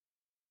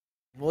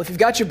Well, if you've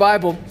got your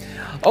Bible,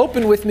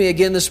 open with me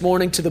again this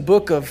morning to the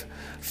book of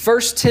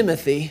 1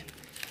 Timothy,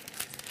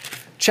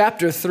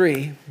 chapter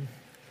 3.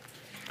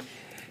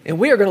 And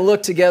we are going to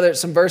look together at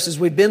some verses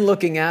we've been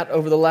looking at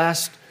over the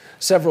last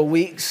several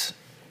weeks.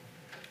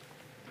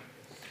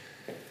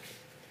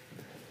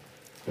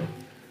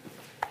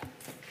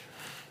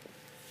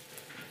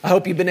 I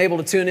hope you've been able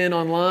to tune in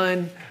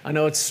online. I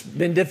know it's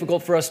been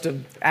difficult for us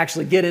to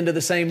actually get into the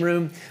same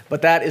room,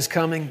 but that is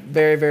coming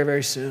very, very,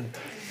 very soon.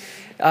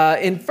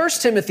 In 1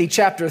 Timothy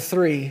chapter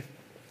 3,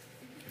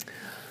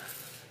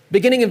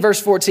 beginning in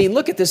verse 14,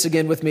 look at this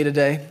again with me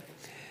today.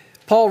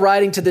 Paul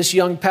writing to this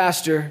young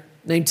pastor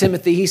named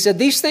Timothy, he said,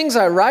 "These things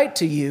I write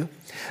to you,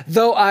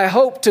 though I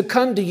hope to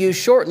come to you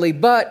shortly,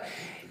 but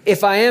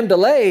if I am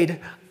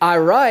delayed, I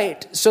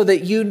write so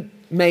that you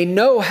may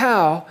know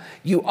how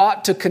you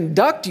ought to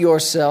conduct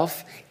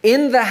yourself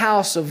in the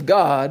house of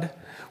God,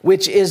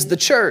 which is the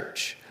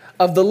church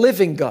of the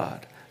living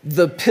God,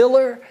 the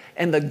pillar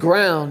and the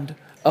ground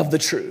of the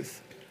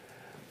truth."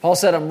 Paul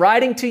said, I'm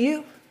writing to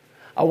you.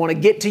 I want to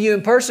get to you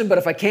in person, but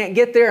if I can't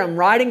get there, I'm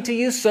writing to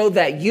you so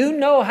that you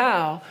know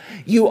how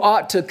you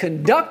ought to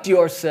conduct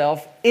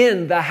yourself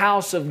in the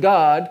house of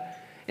God.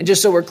 And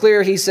just so we're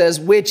clear, he says,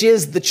 which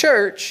is the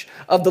church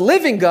of the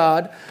living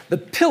God, the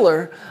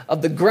pillar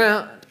of the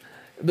ground,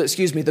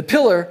 the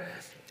pillar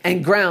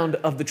and ground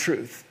of the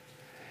truth.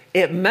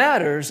 It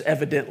matters,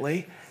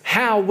 evidently,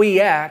 how we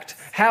act,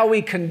 how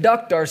we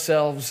conduct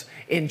ourselves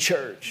in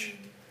church.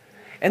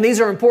 And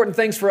these are important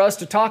things for us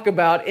to talk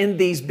about in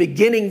these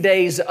beginning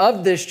days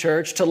of this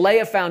church to lay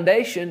a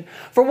foundation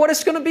for what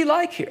it's going to be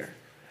like here.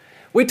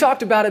 We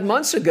talked about it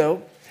months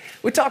ago.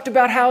 We talked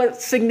about how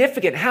it's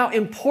significant, how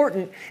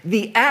important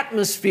the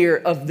atmosphere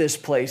of this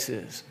place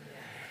is.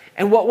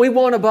 And what we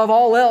want above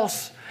all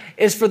else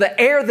is for the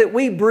air that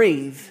we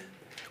breathe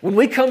when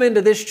we come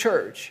into this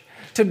church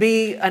to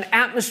be an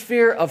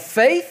atmosphere of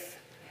faith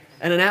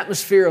and an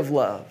atmosphere of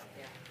love.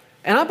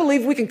 And I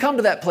believe we can come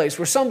to that place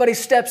where somebody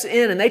steps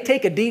in and they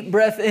take a deep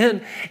breath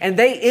in and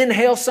they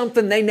inhale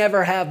something they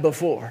never have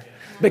before.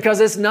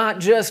 Because it's not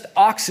just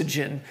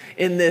oxygen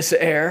in this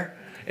air.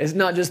 It's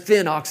not just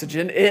thin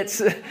oxygen.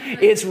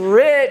 It's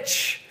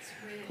rich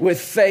with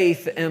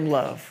faith and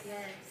love.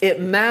 It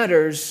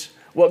matters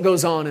what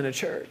goes on in a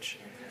church.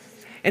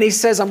 And he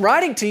says, I'm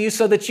writing to you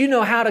so that you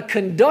know how to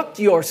conduct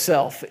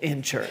yourself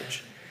in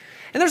church.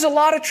 And there's a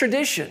lot of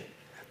tradition.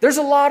 There's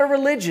a lot of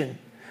religion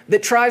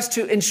that tries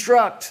to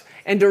instruct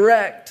and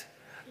direct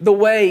the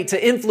way,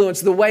 to influence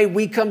the way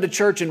we come to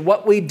church and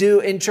what we do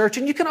in church.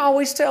 And you can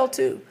always tell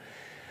too,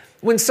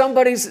 when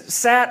somebody's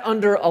sat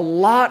under a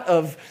lot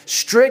of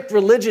strict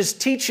religious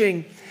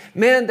teaching,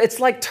 man, it's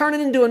like turning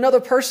into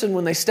another person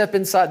when they step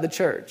inside the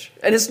church.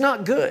 And it's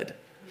not good,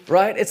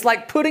 right? It's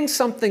like putting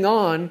something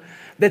on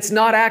that's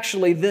not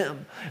actually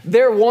them.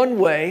 They're one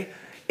way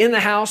in the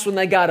house when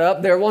they got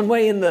up. They're one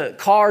way in the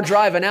car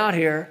driving out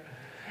here.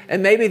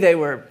 And maybe they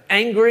were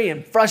angry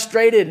and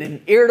frustrated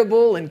and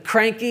irritable and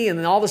cranky. And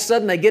then all of a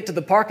sudden they get to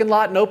the parking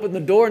lot and open the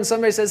door and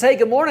somebody says, hey,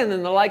 good morning.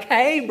 And they're like,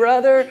 hey,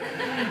 brother,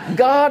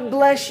 God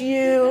bless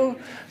you.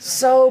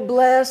 So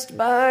blessed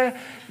by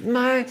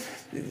my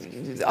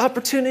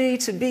opportunity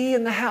to be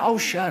in the house. Oh,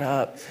 shut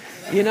up.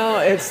 You know,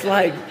 it's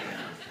like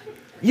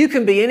you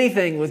can be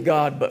anything with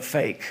God but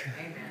fake.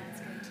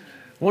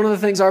 One of the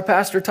things our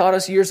pastor taught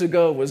us years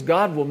ago was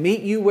God will meet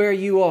you where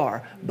you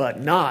are, but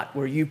not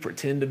where you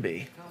pretend to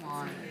be.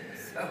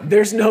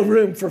 There's no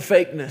room for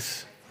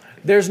fakeness.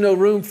 There's no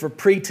room for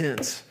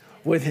pretense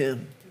with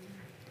Him.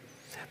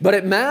 But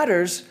it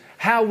matters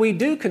how we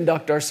do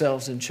conduct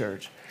ourselves in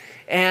church.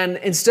 And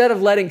instead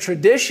of letting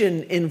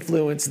tradition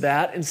influence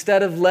that,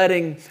 instead of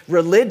letting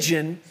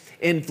religion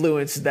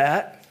influence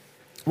that,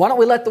 why don't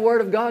we let the Word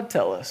of God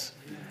tell us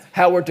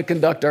how we're to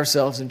conduct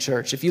ourselves in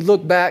church? If you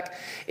look back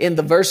in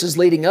the verses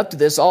leading up to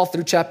this, all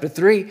through chapter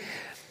 3,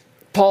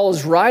 Paul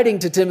is writing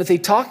to Timothy,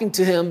 talking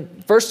to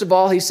him. First of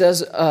all, he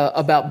says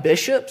about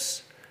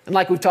bishops. And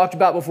like we've talked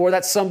about before,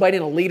 that's somebody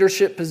in a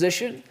leadership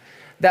position.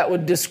 That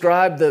would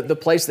describe the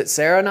place that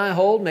Sarah and I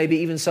hold, maybe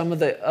even some of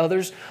the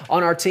others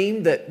on our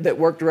team that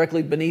work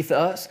directly beneath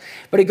us.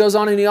 But he goes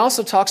on and he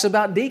also talks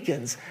about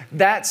deacons.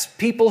 That's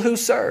people who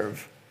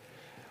serve.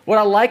 What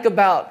I like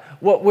about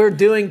what we're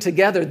doing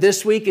together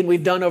this week and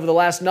we've done over the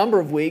last number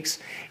of weeks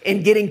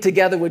in getting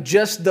together with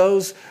just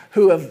those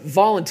who have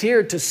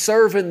volunteered to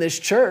serve in this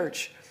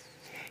church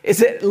is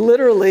that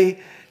literally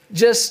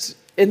just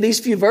in these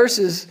few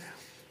verses,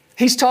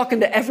 he's talking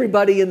to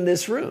everybody in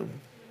this room.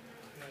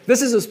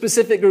 This is a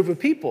specific group of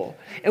people.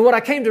 And what I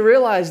came to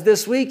realize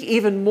this week,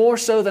 even more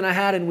so than I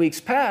had in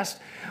weeks past,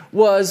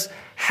 was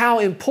how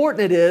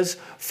important it is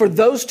for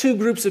those two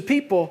groups of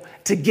people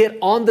to get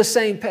on the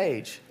same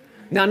page.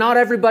 Now, not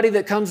everybody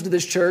that comes to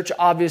this church,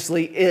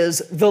 obviously,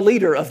 is the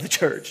leader of the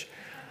church.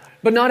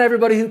 But not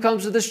everybody who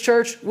comes to this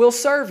church will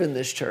serve in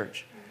this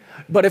church.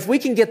 But if we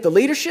can get the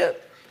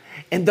leadership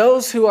and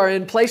those who are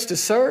in place to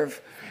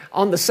serve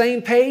on the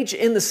same page,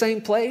 in the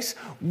same place,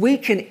 we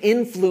can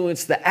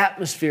influence the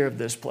atmosphere of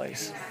this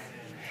place.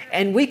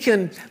 And we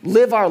can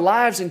live our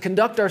lives and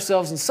conduct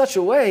ourselves in such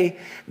a way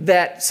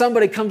that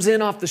somebody comes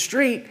in off the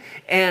street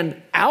and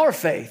our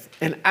faith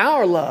and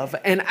our love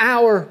and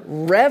our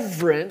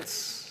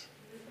reverence,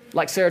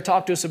 like Sarah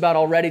talked to us about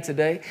already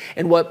today,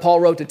 and what Paul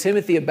wrote to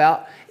Timothy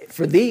about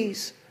for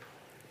these,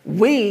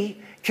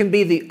 we can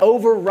be the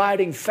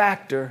overriding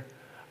factor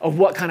of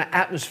what kind of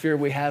atmosphere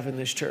we have in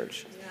this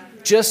church.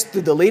 Just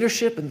the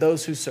leadership and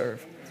those who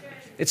serve.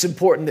 It's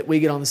important that we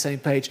get on the same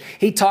page.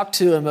 He talked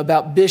to him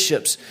about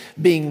bishops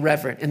being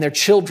reverent and their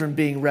children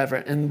being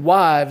reverent and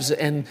wives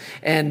and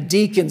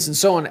deacons and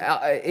so on.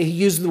 He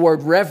used the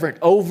word reverent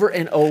over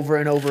and over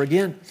and over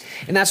again.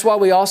 And that's why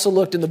we also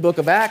looked in the book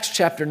of Acts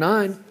chapter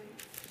 9.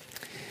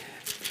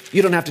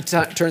 You don't have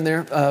to turn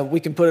there.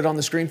 We can put it on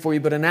the screen for you.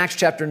 But in Acts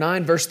chapter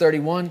 9, verse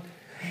 31,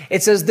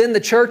 it says, "Then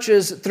the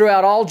churches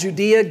throughout all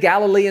Judea,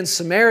 Galilee, and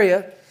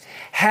Samaria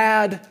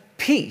had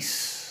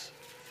peace."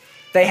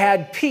 They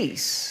had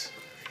peace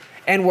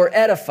and were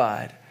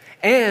edified.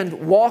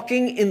 And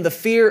walking in the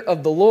fear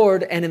of the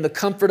Lord and in the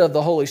comfort of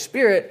the Holy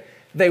Spirit,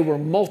 they were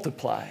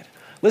multiplied.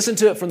 Listen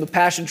to it from the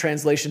Passion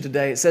Translation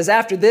today. It says,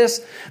 "After this,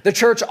 the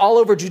church all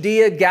over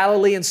Judea,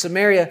 Galilee, and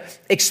Samaria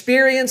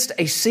experienced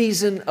a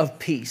season of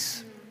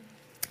peace.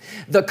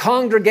 The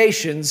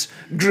congregations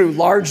grew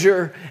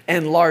larger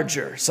and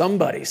larger."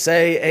 Somebody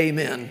say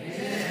amen.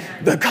 Amen.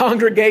 The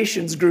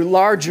congregations grew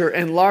larger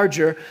and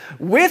larger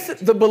with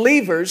the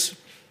believers,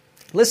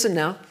 listen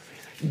now,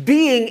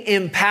 being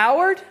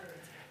empowered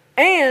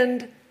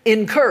and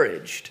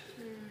encouraged.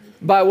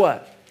 By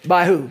what?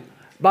 By who?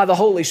 By the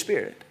Holy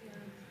Spirit.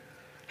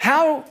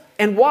 How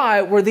and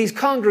why were these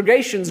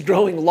congregations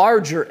growing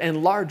larger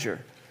and larger?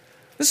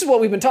 This is what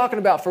we've been talking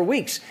about for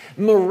weeks.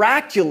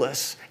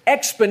 Miraculous,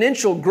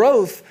 exponential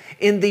growth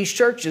in these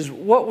churches.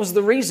 What was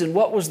the reason?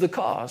 What was the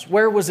cause?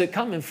 Where was it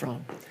coming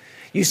from?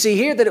 You see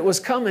here that it was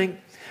coming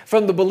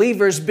from the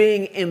believers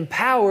being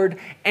empowered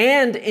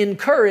and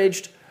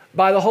encouraged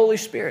by the Holy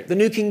Spirit. The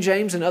New King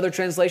James and other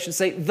translations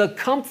say the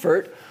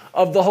comfort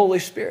of the Holy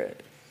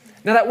Spirit.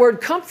 Now that word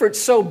comfort's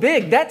so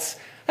big, that's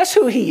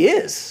who He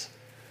is.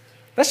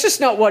 That's just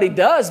not what He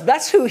does.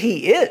 That's who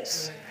He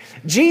is.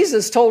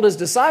 Jesus told His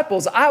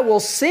disciples, "I will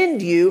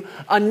send you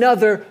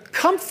another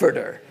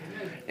comforter."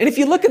 And if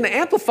you look in the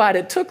Amplified,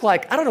 it took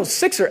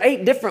 6 or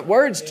 8 different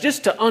words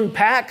just to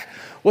unpack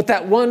what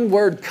that one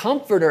word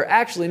comforter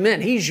actually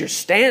meant. He's your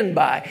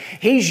standby.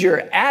 He's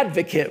your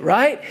advocate,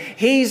 right?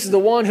 He's the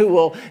one who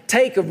will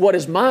take of what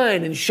is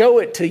mine and show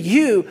it to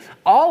you.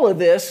 All of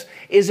this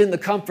is in the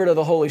comfort of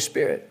the Holy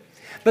Spirit.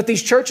 But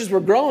these churches were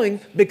growing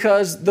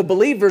because the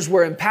believers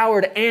were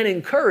empowered and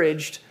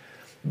encouraged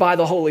by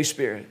the Holy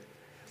Spirit.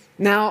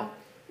 Now,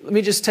 let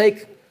me just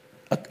take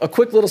a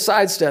quick little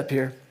sidestep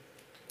here,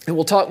 and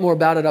we'll talk more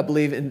about it, I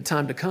believe, in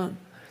time to come.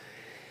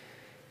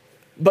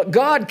 But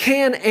God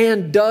can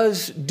and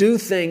does do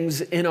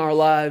things in our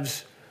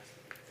lives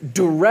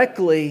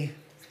directly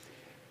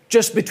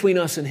just between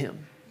us and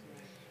Him.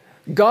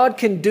 God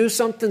can do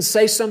something,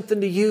 say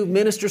something to you,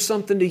 minister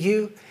something to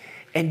you,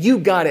 and you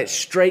got it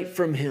straight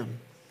from Him.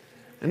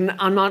 And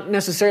I'm not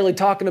necessarily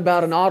talking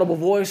about an audible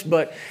voice,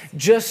 but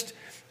just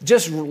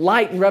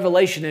light and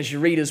revelation as you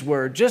read His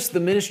Word, just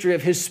the ministry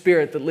of His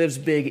Spirit that lives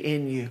big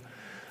in you.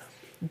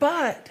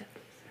 But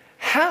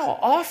how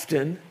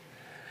often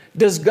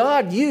does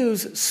God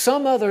use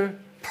some other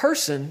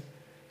person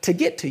to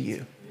get to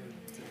you?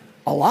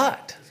 A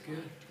lot.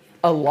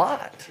 A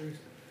lot.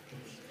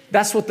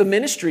 That's what the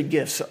ministry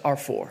gifts are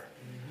for.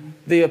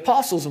 The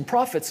apostles and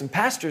prophets and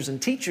pastors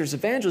and teachers,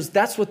 evangelists,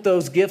 that's what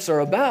those gifts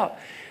are about,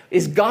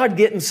 is God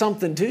getting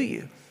something to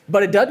you.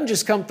 But it doesn't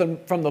just come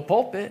from the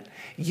pulpit.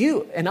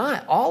 You and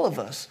I, all of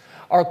us,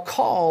 are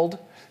called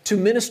to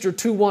minister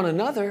to one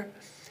another.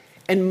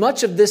 And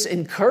much of this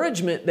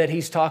encouragement that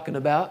he's talking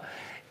about,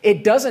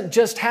 it doesn't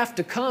just have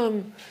to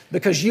come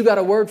because you got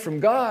a word from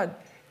God.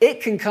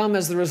 It can come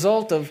as the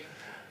result of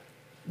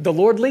the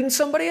Lord leading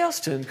somebody else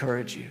to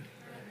encourage you.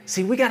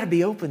 See, we got to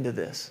be open to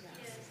this.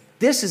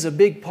 This is a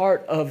big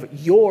part of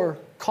your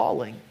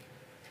calling.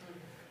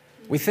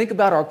 We think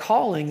about our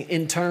calling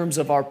in terms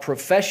of our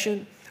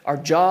profession, our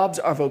jobs,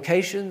 our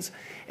vocations,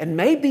 and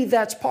maybe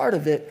that's part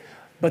of it,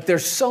 but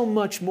there's so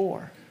much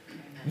more.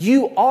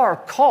 You are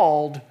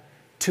called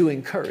to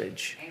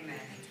encourage. Amen.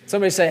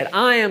 Somebody say it.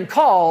 I am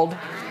called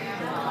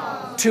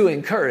to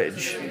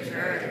encourage.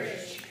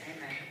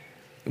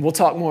 And we'll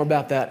talk more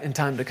about that in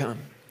time to come.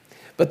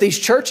 But these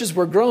churches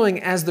were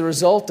growing as the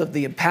result of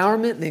the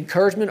empowerment and the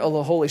encouragement of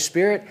the Holy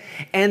Spirit,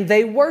 and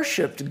they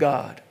worshiped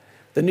God.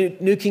 The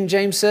New King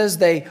James says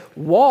they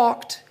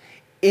walked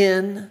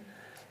in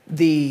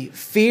the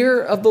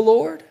fear of the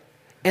Lord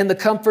and the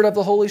comfort of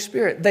the Holy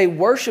Spirit. They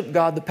worshiped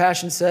God, the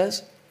Passion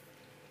says.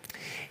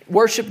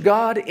 Worshiped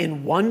God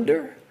in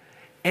wonder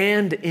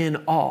and in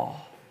awe,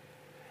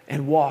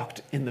 and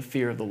walked in the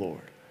fear of the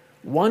Lord.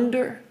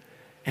 Wonder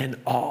and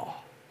awe.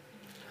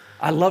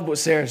 I love what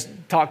Sarah's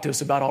talked to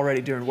us about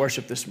already during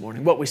worship this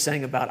morning. What we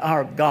sang about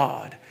our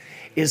God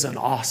is an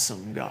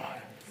awesome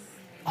God.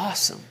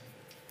 Awesome.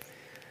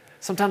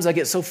 Sometimes I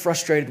get so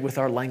frustrated with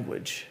our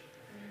language.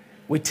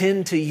 we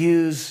tend to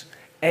use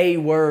a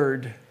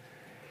word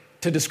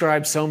to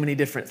describe so many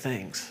different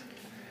things.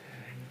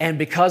 And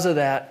because of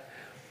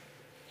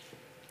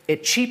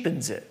it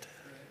cheapens it.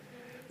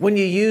 When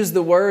you use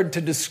the word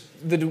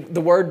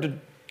the word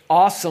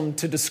awesome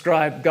to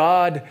describe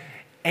God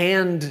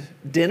and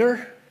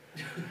dinner,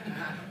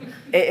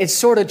 it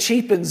sort of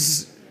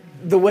cheapens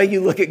the way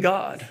you look at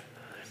God.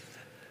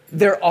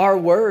 There are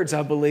words,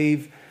 I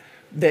believe,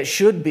 that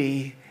should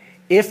be,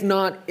 if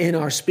not in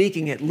our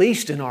speaking, at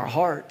least in our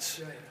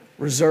hearts,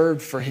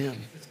 reserved for Him.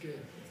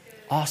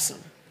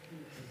 Awesome.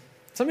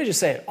 Somebody just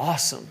say it.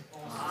 Awesome.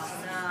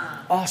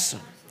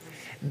 Awesome.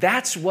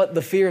 That's what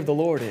the fear of the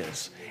Lord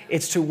is.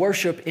 It's to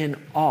worship in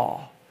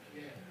awe.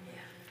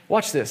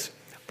 Watch this.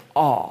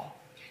 Awe.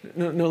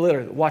 No,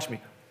 literally, watch me.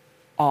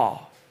 Awe.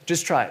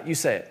 Just try it. You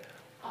say it.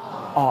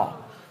 Awe.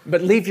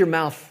 But leave your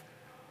mouth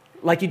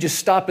like you just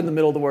stop in the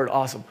middle of the word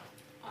awesome.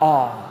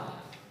 Awe.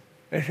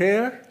 It's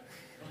here.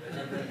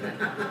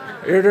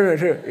 You're doing it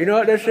here. You know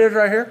what this is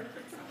right here?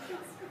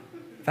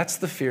 That's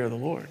the fear of the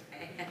Lord.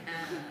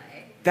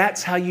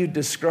 That's how you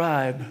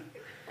describe.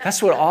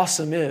 That's what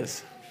awesome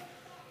is.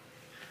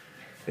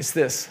 It's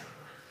this.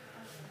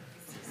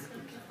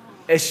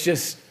 It's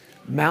just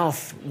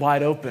mouth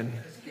wide open.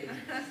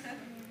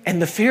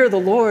 And the fear of the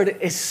Lord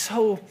is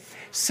so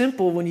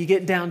simple when you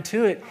get down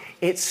to it.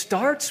 It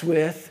starts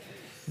with,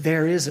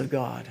 there is a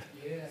God.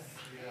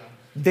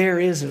 There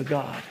is a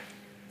God.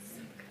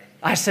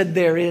 I said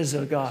there is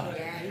a God.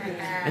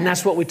 And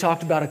that's what we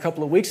talked about a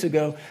couple of weeks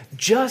ago.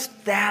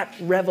 Just that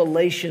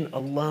revelation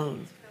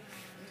alone.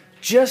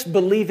 Just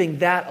believing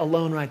that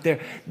alone right there.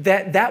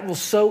 That will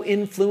so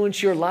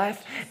influence your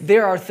life.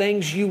 There are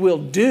things you will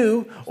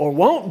do or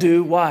won't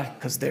do. Why?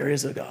 Because there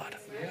is a God.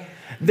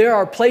 There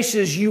are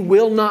places you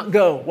will not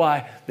go.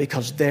 Why?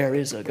 Because there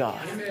is a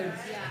God.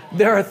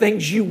 There are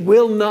things you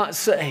will not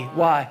say.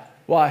 Why?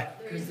 Why?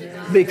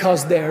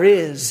 Because there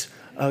is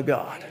a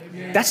God.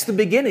 That's the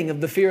beginning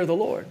of the fear of the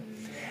Lord.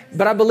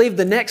 But I believe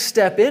the next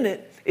step in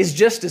it is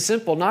just as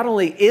simple. Not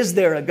only is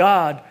there a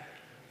God,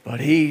 but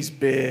He's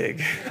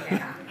big.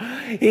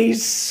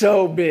 He's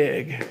so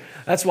big.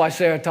 That's why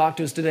Sarah talked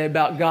to us today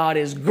about God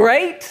is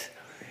great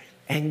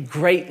and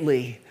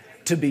greatly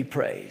to be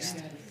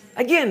praised.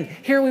 Again,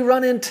 here we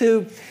run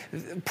into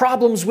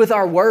problems with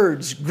our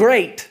words.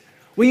 Great.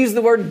 We use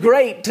the word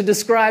great to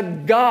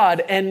describe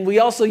God, and we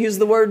also use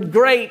the word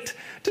great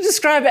to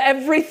describe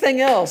everything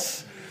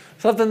else.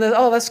 Something that,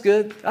 oh, that's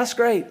good. That's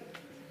great.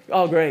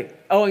 Oh, great.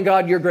 Oh, and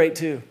God, you're great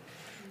too.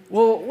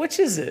 Well, which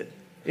is it?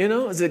 You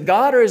know, is it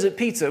God or is it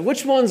pizza?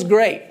 Which one's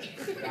great?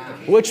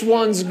 Which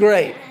one's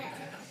great?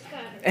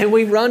 And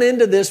we run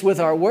into this with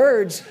our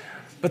words,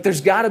 but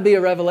there's got to be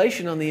a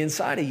revelation on the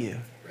inside of you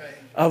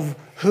of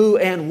who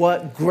and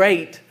what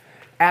great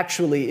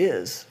actually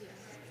is.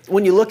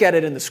 When you look at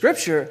it in the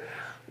Scripture,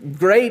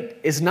 great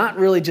is not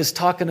really just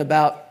talking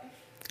about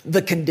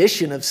the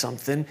condition of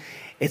something.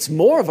 It's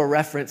more of a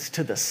reference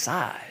to the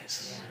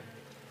size.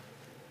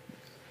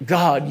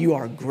 God, you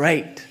are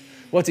great.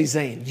 What's He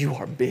saying? You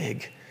are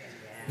big.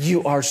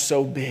 You are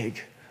so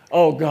big.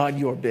 Oh, God,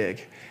 you are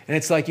big. And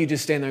it's like you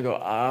just stand there and go,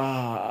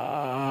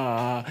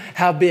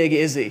 how big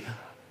is He?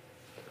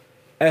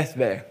 That's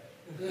big.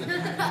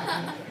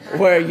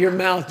 Where your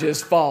mouth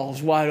just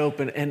falls wide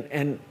open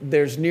and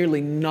there's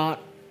nearly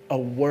not a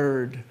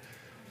word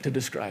to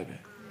describe it.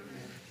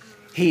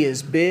 He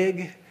is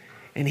big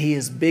and He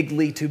is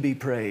bigly to be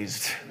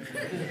praised.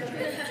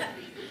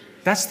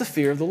 That's the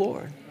fear of the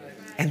Lord.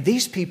 And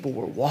these people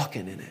were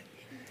walking in it.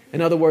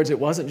 In other words, it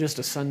wasn't just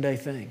a Sunday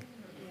thing.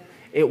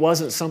 It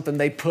wasn't something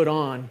they put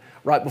on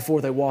right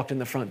before they walked in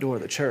the front door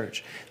of the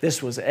church.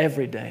 This was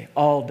every day,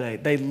 all day.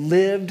 They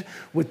lived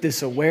with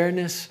this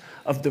awareness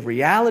of the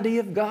reality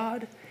of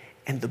God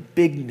and the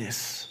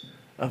bigness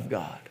of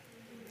God.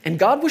 And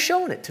God was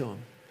showing it to them.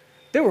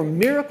 There were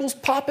miracles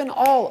popping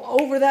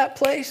all over that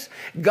place.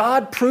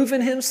 God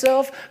proving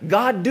Himself.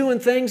 God doing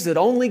things that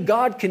only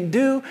God can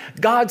do.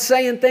 God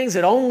saying things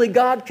that only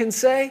God can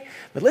say.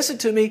 But listen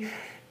to me,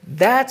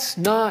 that's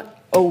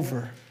not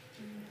over.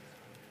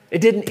 It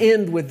didn't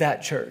end with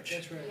that church.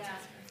 That's right.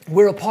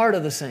 We're a part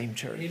of the same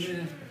church.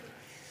 Amen.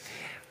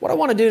 What I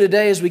want to do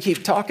today as we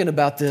keep talking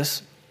about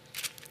this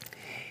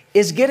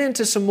is get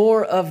into some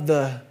more of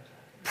the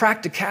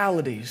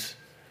practicalities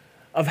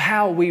of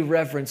how we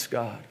reverence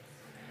God.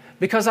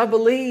 Because I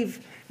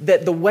believe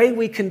that the way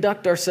we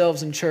conduct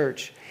ourselves in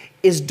church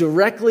is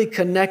directly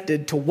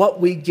connected to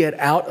what we get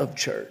out of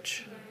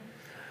church.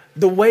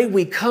 The way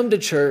we come to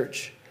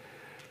church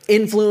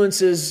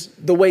influences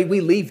the way we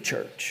leave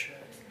church.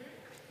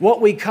 What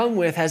we come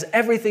with has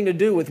everything to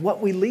do with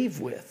what we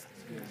leave with.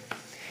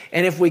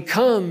 And if we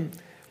come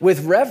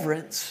with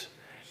reverence,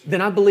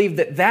 then I believe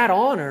that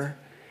honor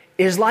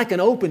is like an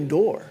open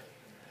door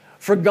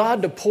for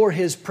God to pour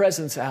His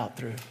presence out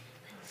through.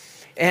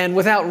 And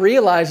without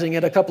realizing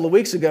it, a couple of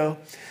weeks ago,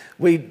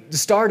 we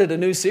started a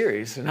new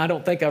series. And I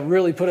don't think I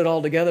really put it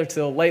all together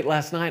till late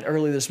last night,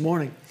 early this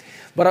morning.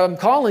 But I'm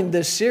calling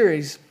this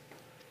series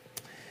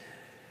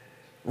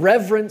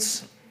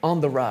Reverence on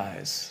the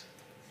Rise.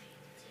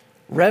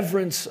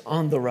 reverence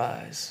on the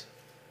rise.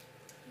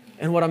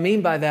 And what I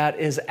mean by that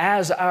is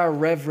as our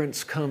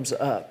reverence comes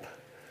up,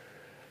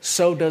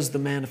 so does the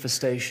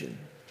manifestation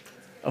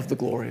of the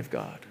glory of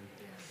God.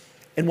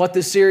 And what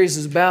this series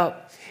is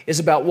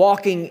about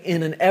walking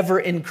in an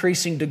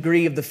ever-increasing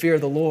degree of the fear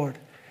of the Lord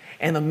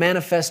and the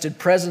manifested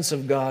presence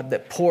of God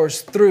that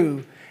pours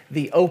through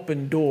the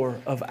open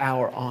door of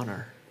our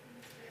honor.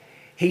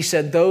 He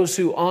said, those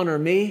who honor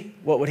me,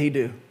 what would He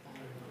do?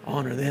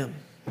 Honor them.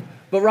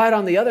 But right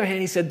on the other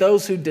hand, He said,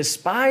 those who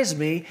despise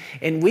me,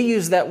 and we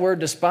use that word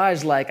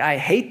despise like, I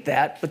hate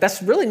that, but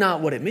that's really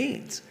not what it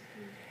means.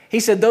 He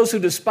said, those who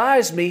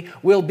despise me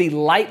will be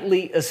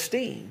lightly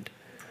esteemed.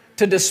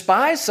 To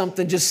despise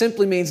something just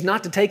simply means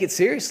not to take it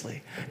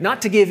seriously,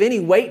 not to give any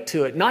weight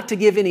to it, not to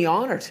give any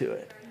honor to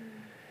it.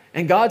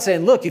 And God's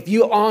saying, look, if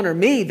you honor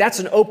me, that's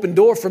an open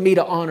door for me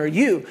to honor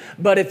you.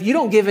 But if you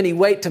don't give any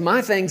weight to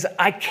my things,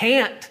 I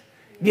can't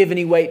give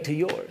any weight to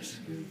yours.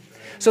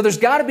 So there's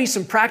got to be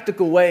some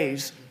practical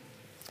ways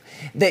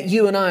that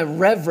you and I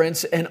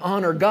reverence and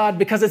honor God,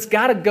 because it's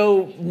got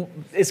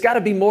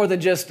to be more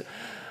than just,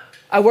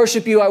 I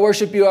worship you, I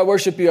worship you, I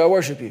worship you, I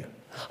worship you.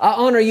 I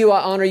honor you,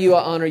 I honor you,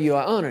 I honor you,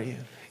 I honor you.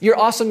 You're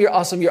awesome, you're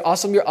awesome, you're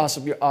awesome, you're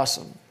awesome, you're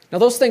awesome. Now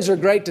those things are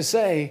great to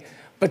say,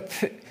 but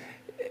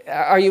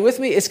are you with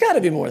me? It's got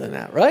to be more than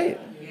that, right?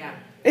 Yeah.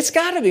 It's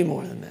got to be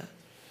more than that.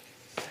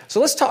 So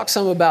let's talk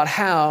some about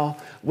how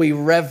we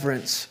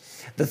reverence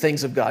the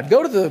things of God.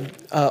 Go to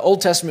the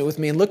Old Testament with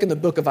me and look in the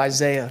book of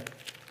Isaiah,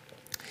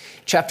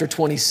 chapter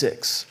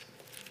 26.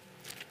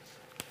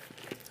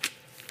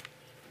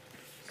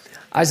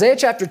 Isaiah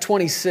chapter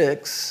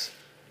 26.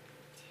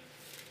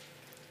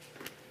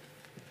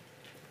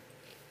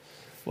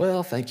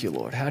 Well, thank you,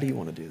 Lord. How do you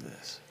want to do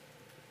this?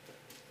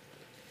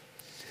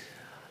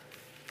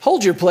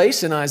 Hold your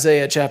place in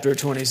Isaiah chapter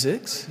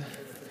 26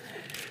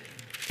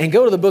 and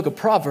go to the book of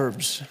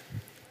Proverbs,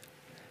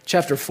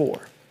 chapter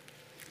 4.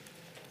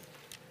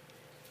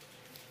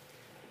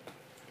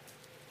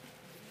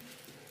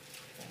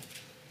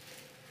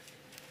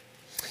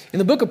 In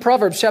the book of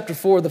Proverbs, chapter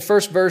 4, the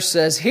first verse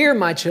says, "Hear,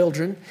 my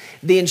children,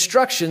 the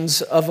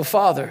instructions of a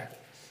father."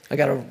 I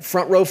got a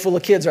front row full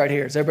of kids right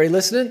here. Is everybody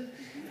listening?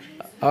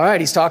 All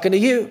right, he's talking to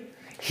you.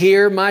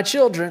 "Hear, my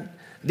children,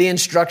 the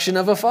instruction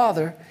of a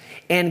father,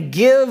 and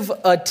give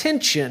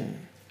attention."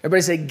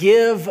 Everybody say,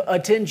 give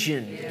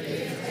attention. Give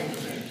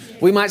attention.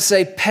 We might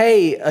say,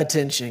 pay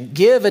attention.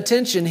 Give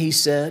attention, he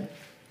said,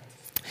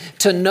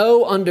 to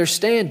know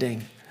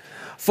understanding.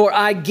 For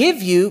I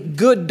give you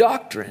good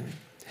doctrine.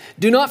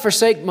 Do not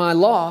forsake my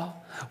law.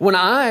 When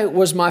I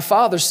was my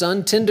father's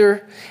son,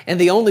 tender and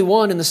the only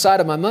one in the sight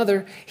of my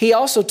mother, he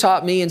also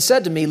taught me and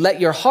said to me, let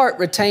your heart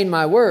retain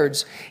my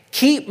words.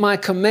 Keep my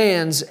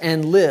commands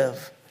and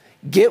live.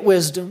 Get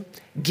wisdom,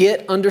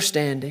 get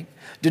understanding.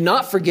 Do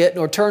not forget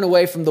nor turn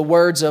away from the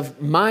words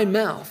of my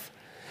mouth.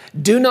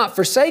 Do not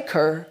forsake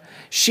her.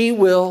 She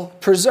will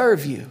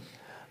preserve you.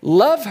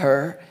 Love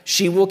her.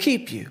 She will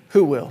keep you.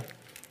 Who will?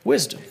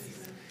 Wisdom.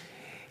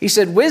 He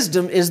said,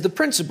 wisdom is the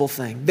principal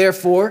thing.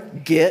 Therefore,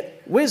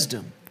 get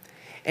wisdom.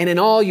 And in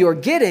all you're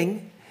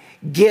getting,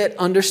 get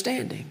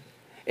understanding.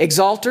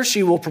 Exalt her.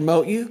 She will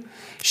promote you.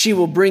 She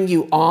will bring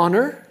you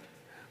honor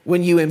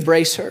when you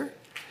embrace her.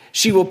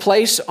 She will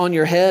place on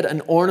your head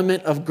an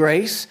ornament of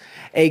grace,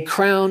 a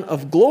crown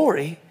of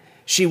glory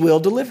she will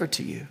deliver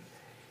to you.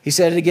 He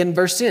said it again in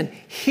verse 10.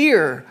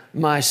 Hear,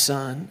 my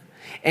son,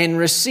 and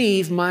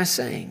receive my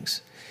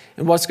sayings.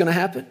 And what's going to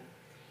happen?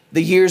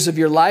 The years of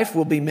your life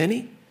will be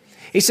many.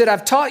 He said,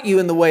 I've taught you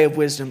in the way of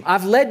wisdom.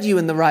 I've led you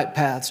in the right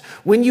paths.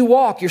 When you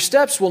walk, your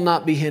steps will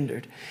not be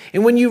hindered.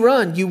 And when you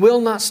run, you will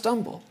not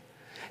stumble.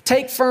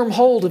 Take firm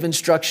hold of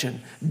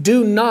instruction.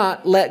 Do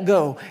not let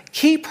go.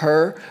 Keep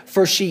her,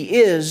 for she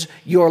is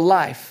your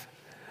life.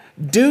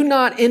 Do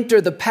not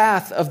enter the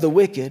path of the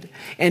wicked,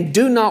 and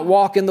do not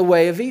walk in the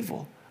way of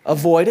evil.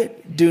 Avoid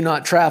it. Do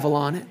not travel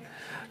on it.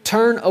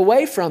 Turn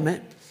away from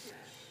it.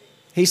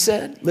 He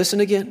said,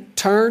 listen again,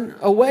 turn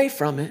away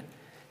from it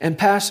and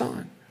pass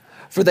on.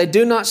 For they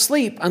do not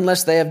sleep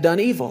unless they have done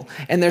evil,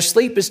 and their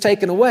sleep is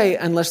taken away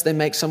unless they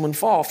make someone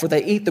fall. For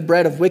they eat the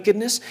bread of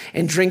wickedness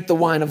and drink the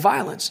wine of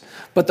violence.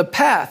 But the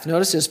path,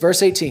 notice this,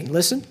 verse 18,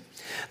 listen.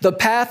 The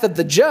path of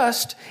the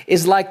just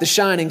is like the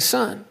shining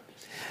sun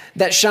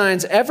that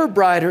shines ever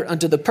brighter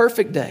unto the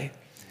perfect day.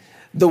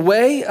 The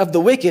way of the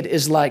wicked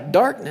is like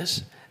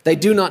darkness. They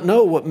do not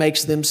know what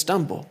makes them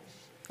stumble.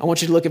 I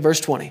want you to look at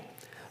verse 20.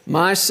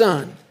 My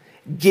son,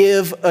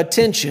 give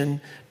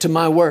attention to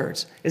my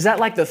words. Is that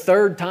like the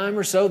third time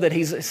or so that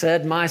he's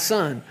said, my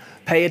son,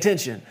 pay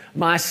attention.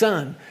 My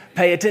son,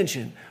 pay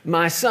attention.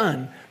 My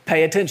son,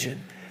 pay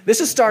attention. This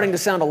is starting to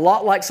sound a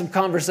lot like some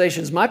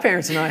conversations my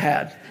parents and I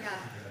had.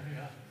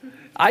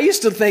 I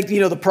used to think,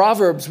 the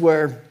Proverbs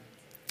were,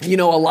 a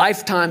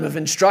lifetime of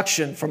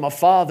instruction from a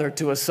father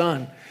to a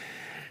son.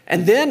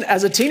 And then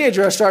as a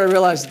teenager, I started to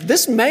realize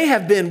this may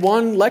have been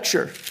one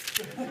lecture.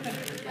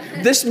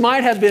 This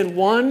might have been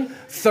one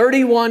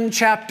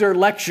 31-chapter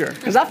lecture,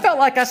 because I felt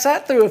like I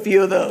sat through a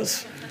few of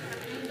those.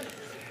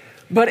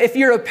 But if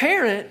you're a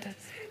parent,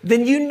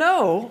 then you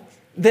know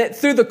that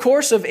through the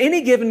course of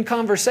any given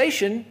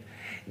conversation,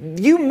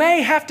 you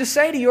may have to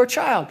say to your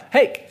child,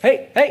 hey,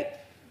 hey, hey,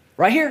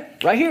 right here,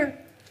 right here.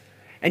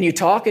 And you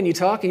talk and you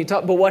talk and you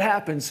talk. But what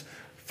happens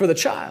for the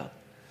child?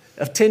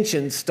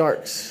 Attention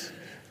starts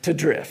to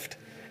drift.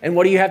 And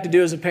what do you have to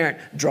do as a parent?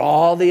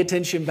 Draw the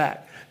attention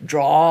back.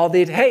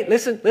 Hey,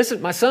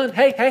 listen, my son,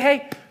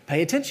 hey,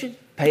 pay attention,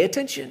 pay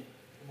attention.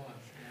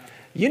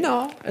 You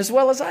know as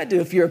well as I do,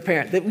 if you're a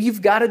parent, that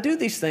you've got to do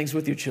these things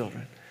with your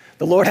children.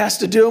 The Lord has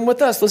to do them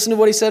with us. Listen to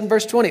what he said in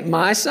verse 20.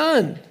 My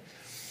son,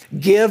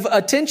 give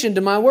attention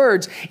to my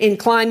words.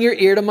 Incline your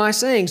ear to my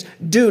sayings.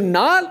 Do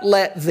not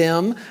let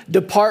them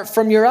depart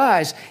from your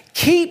eyes.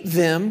 Keep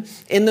them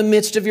in the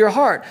midst of your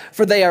heart,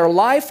 for they are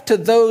life to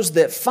those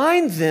that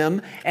find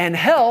them and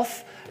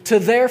health to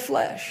their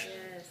flesh.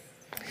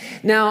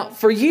 Yes. Now,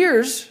 for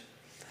years,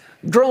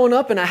 growing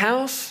up in a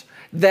house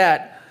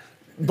that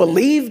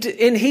believed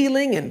in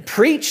healing and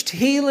preached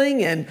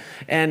healing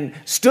and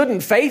stood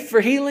in faith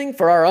for healing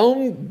for our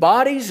own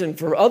bodies and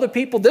for other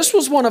people, this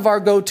was one of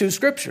our go-to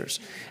scriptures.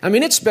 I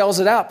mean, it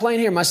spells it out plain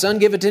here. My son,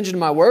 give attention to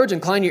my words,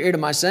 incline your ear to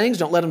my sayings,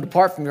 don't let them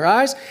depart from your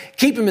eyes,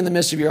 keep them in the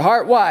midst of your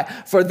heart. Why?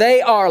 For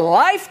they are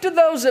life to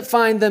those that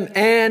find them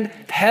and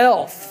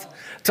health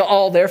to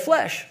all their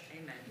flesh.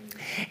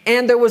 Amen.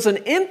 And there was an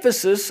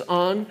emphasis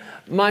on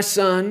my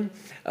son,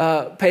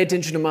 pay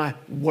attention to my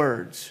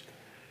words,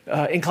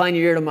 incline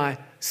your ear to my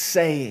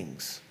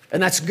sayings.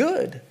 And that's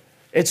good.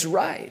 It's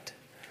right.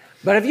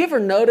 But have you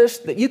ever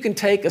noticed that you can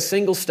take a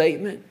single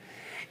statement,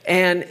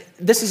 and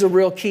this is a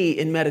real key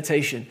in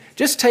meditation.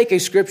 Just take a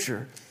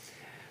scripture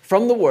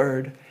from the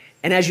Word,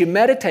 and as you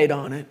meditate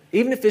on it,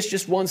 even if it's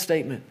just one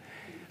statement,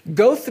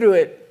 go through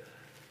it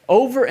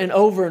over and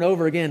over and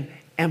over again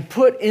and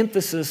put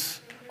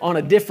emphasis on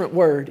a different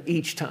word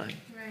each time.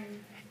 Right.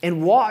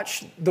 And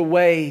watch the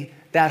way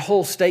that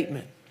whole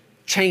statement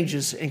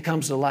changes and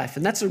comes to life.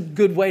 And that's a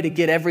good way to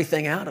get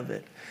everything out of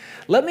it.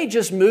 Let me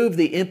just move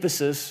the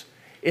emphasis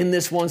in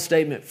this one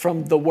statement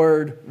from the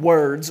word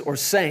words or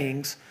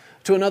sayings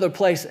to another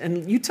place.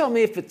 And you tell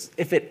me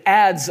if it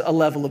adds a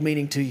level of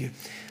meaning to you.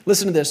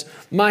 Listen to this.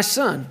 My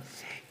son,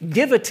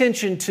 give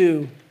attention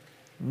to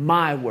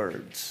my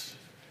words.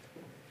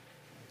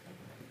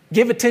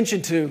 Give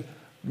attention to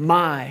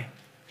my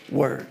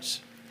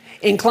words.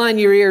 Incline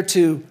your ear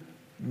to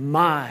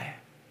my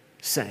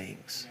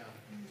sayings.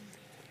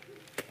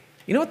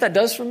 You know what that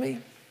does for me?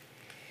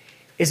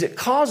 Is it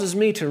causes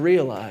me to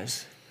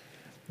realize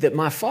that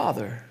my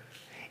Father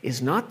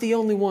is not the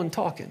only one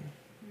talking.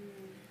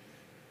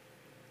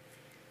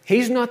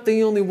 He's not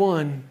the only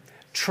one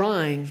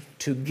trying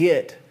to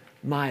get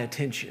my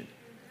attention.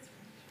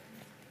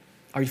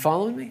 Are you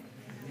following me?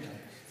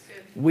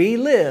 We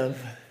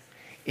live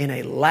in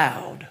a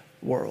loud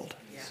world.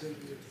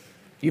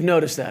 You've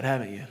noticed that,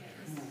 haven't you?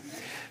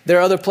 There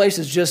are other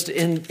places just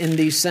in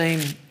these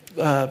same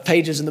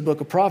pages in the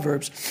book of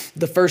Proverbs.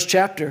 The first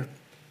chapter,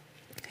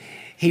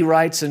 he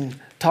writes and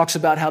talks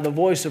about how the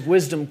voice of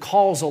wisdom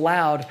calls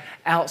aloud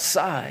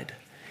outside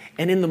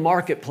and in the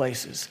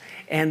marketplaces.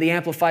 And the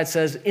Amplified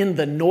says, in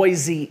the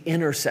noisy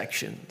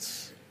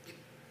intersections.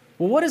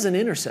 Well, what is an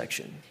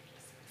intersection?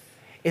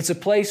 It's a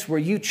place where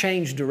you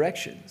change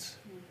directions.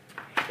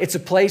 It's a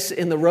place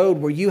in the road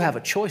where you have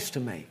a choice to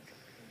make.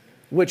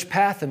 Which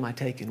path am I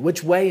taking?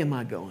 Which way am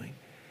I going?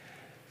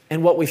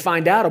 And what we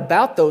find out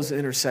about those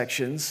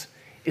intersections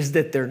is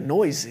that they're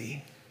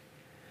noisy.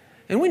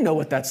 And we know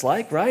what that's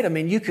like, right? I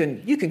mean, you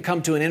can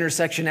come to an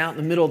intersection out in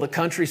the middle of the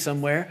country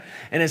somewhere,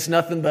 and it's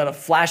nothing but a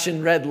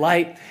flashing red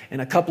light and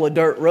a couple of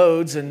dirt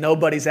roads, and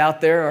nobody's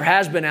out there or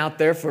has been out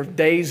there for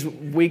days,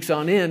 weeks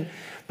on end.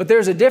 But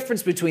there's a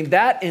difference between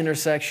that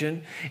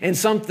intersection and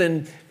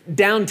something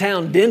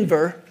downtown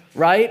Denver,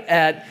 right,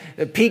 at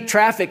peak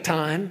traffic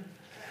time,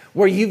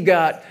 where you've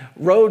got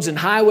roads and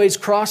highways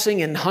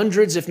crossing and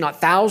hundreds, if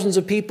not thousands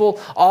of people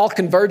all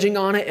converging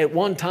on it at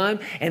one time.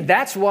 And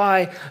that's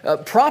why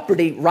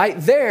property right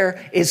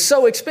there is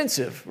so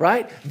expensive,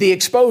 right? The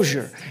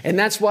exposure. And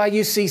that's why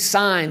you see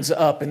signs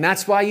up, and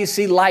that's why you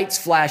see lights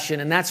flashing,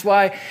 and that's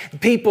why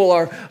people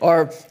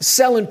are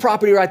selling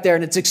property right there,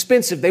 and it's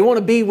expensive. They want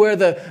to be where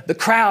the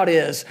crowd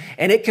is.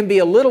 And it can be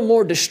a little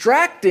more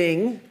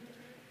distracting,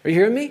 are you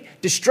hearing me?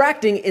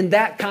 Distracting in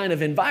that kind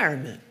of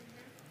environment.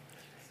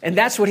 And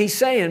that's what he's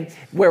saying,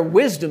 where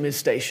wisdom is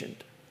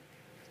stationed.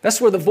 That's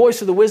where the voice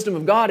of the wisdom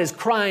of God is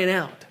crying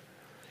out,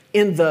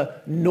 in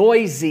the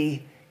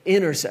noisy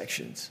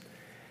intersections.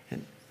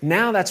 And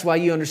now that's why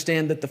you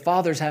understand that the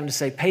Father's having to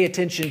say, pay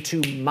attention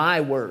to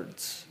my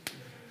words.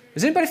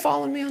 Is anybody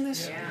following me on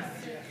this? Yeah.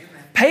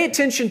 Pay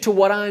attention to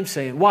what I'm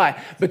saying. Why?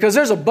 Because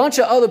there's a bunch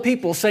of other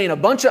people saying a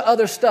bunch of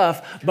other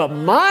stuff, but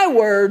my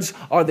words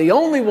are the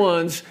only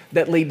ones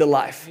that lead to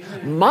life.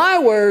 My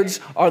words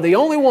are the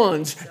only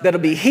ones that'll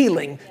be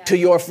healing to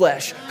your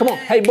flesh. Come on,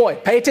 hey boy,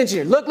 pay attention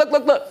here. Look.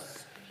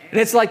 And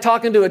it's like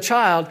talking to a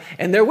child,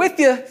 and they're with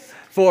you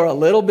for a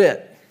little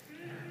bit,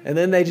 and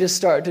then they just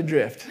start to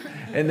drift,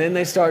 and then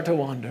they start to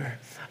wander.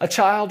 A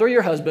child or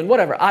your husband,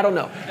 whatever, I don't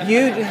know.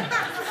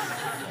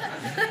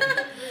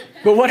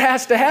 But what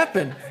has to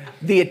happen?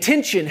 The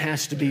attention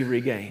has to be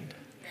regained.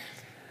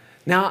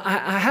 Now,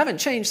 I haven't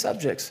changed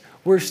subjects.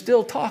 We're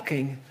still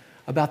talking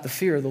about the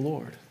fear of the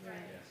Lord.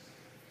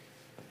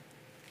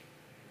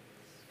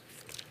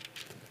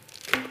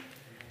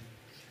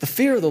 The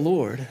fear of the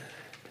Lord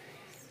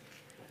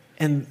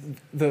and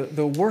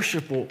the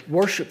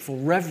worshipful,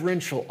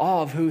 reverential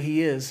awe of who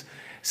He is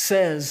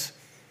says,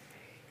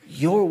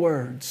 your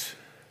words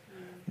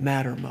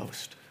matter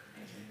most.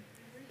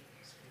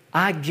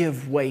 I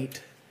give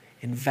weight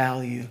and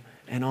value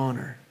and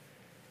honor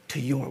to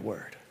your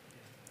word.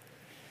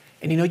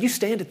 And you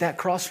stand at that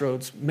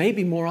crossroads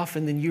maybe more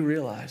often than you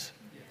realize.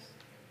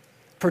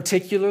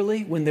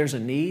 Particularly when there's a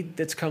need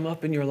that's come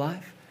up in your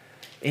life,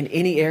 in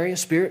any area,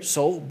 spirit,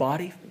 soul,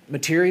 body,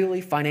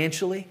 materially,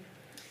 financially,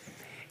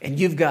 and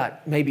you've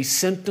got maybe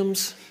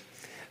symptoms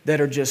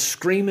that are just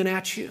screaming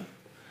at you.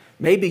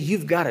 Maybe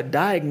you've got a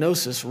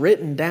diagnosis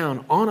written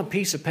down on a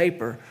piece of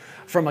paper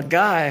from a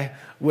guy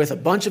with a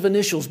bunch of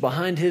initials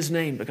behind his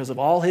name because of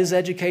all his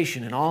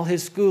education and all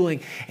his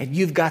schooling, and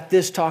you've got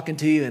this talking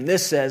to you, and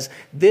this says,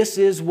 this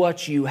is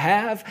what you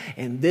have,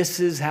 and this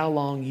is how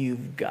long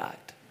you've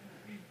got.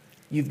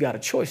 You've got a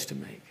choice to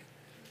make.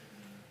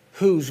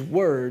 Whose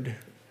word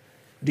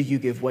do you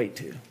give weight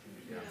to?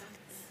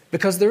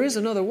 Because there is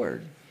another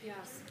word.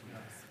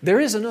 There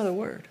is another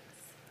word.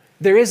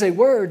 There is a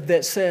word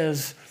that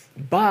says,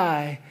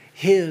 by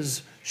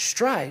His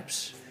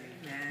stripes,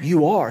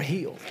 you are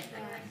healed.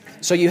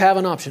 So you have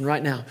an option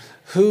right now.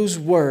 Whose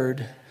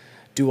word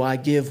do I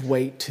give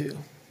weight to?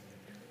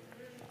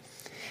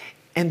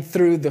 And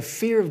through the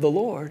fear of the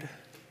Lord,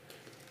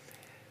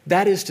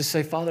 that is to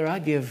say, Father, I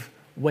give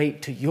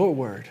weight to your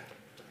word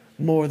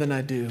more than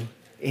I do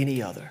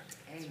any other.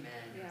 Amen.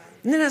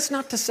 And then that's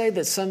not to say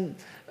that some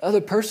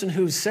other person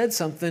who said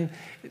something,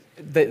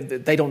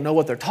 they don't know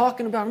what they're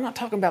talking about. I'm not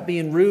talking about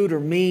being rude or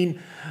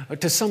mean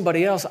to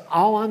somebody else.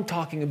 All I'm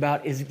talking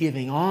about is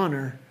giving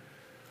honor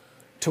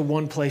to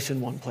one place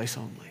and one place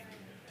only.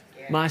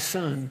 My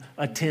son,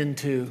 attend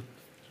to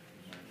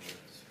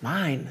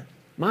mine.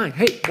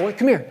 Hey, boy,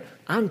 come here.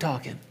 I'm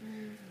talking.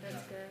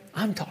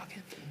 I'm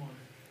talking.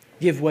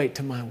 Give weight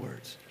to my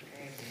words.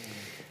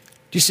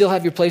 Do you still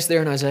have your place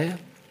there in Isaiah?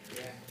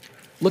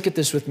 Look at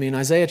this with me in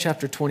Isaiah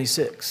chapter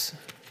 26.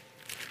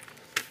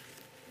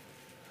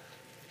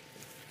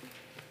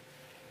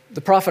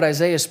 The prophet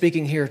Isaiah is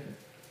speaking here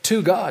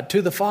to God,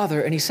 to the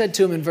Father, and he said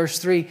to him in verse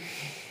 3,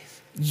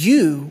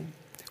 you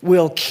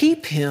will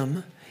keep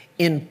him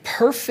in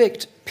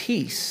perfect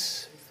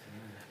peace,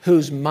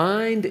 whose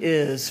mind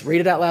is,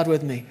 read it out loud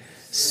with me,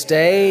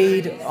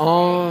 stayed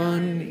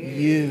on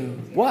you.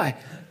 Why?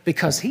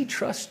 Because he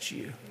trusts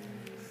you.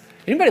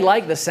 Anybody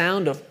like the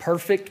sound of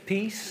perfect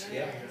peace?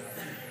 Yeah.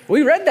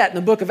 We read that in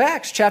the book of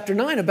Acts, chapter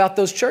 9, about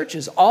those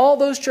churches. All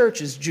those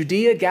churches,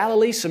 Judea,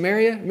 Galilee,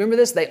 Samaria, remember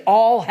this? They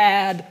all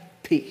had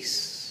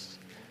peace.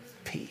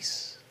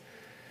 Peace.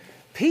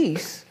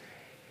 Peace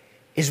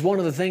is one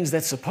of the things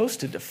that's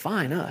supposed to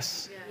define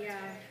us. Yeah.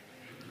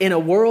 In a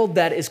world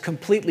that is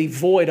completely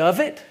void of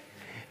it,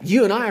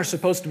 you and I are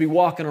supposed to be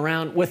walking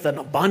around with an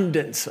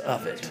abundance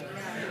of it.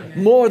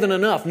 More than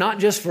enough, not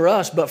just for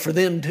us, but for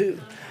them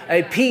too.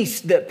 A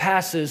peace that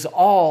passes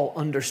all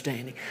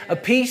understanding. A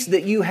peace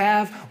that you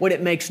have when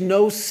it makes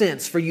no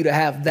sense for you to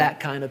have that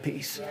kind of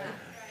peace.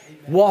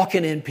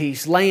 Walking in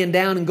peace, laying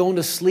down and going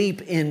to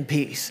sleep in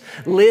peace,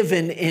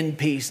 living in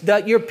peace.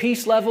 That your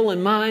peace level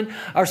and mine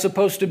are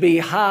supposed to be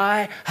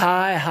high,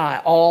 high,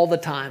 high, all the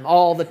time,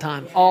 all the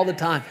time, all the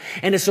time.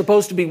 And it's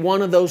supposed to be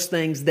one of those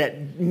things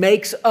that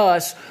makes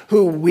us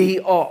who we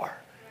are.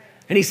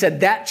 And he said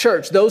that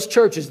church, those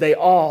churches, they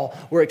all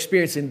were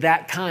experiencing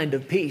that kind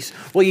of peace.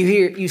 Well,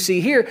 you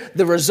see here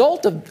the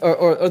result of,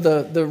 or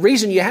the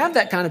reason you have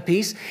that kind of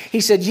peace.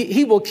 He said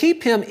he will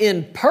keep him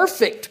in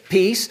perfect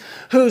peace,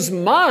 whose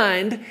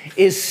mind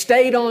is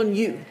stayed on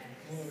you.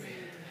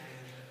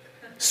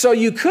 So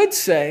you could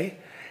say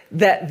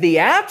that the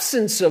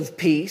absence of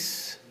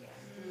peace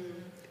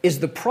is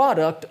the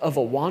product of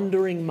a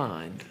wandering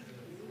mind.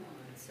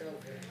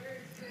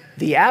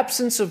 The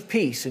absence of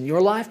peace in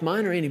your life,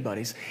 mine or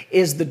anybody's,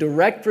 is the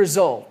direct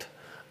result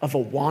of a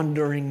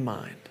wandering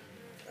mind.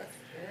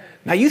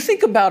 Now you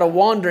think about a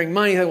wandering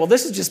mind, you think, well,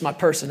 this is just my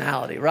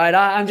personality, right?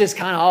 I'm just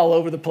kind of all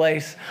over the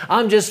place.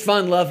 I'm just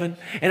fun-loving,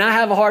 and I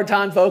have a hard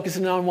time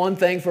focusing on one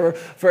thing for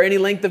any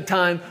length of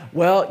time.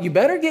 Well, you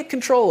better get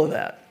control of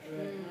that.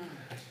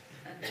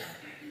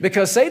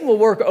 Because Satan will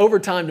work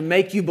overtime to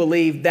make you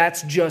believe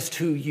that's just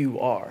who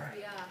you are.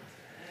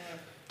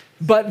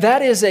 But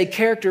that is a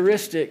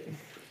characteristic.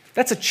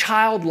 That's a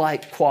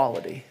childlike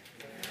quality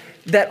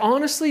that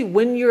honestly,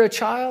 when you're a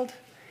child,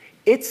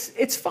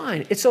 it's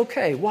fine. It's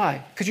okay.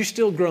 Why? Because you're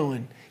still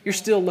growing. You're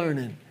still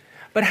learning.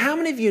 But how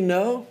many of you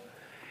know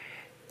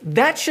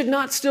that should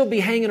not still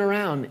be hanging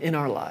around in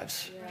our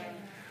lives?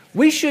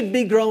 We should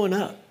be growing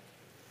up.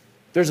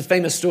 There's a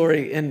famous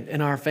story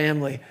in our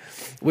family.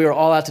 We were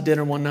all out to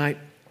dinner one night,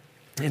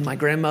 and my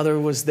grandmother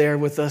was there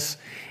with us.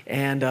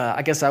 And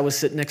I guess I was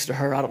sitting next to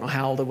her. I don't know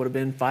how old I would have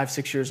been, 5,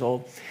 6 years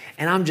old.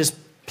 And I'm just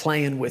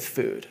playing with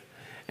food.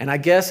 And I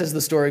guess as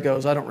the story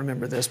goes, I don't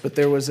remember this, but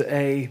there was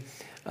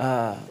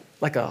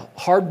like a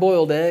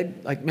hard-boiled egg,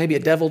 like maybe a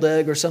deviled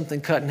egg or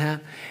something cut in half.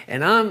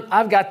 And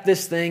I've got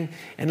this thing,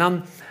 and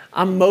I'm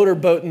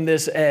motorboating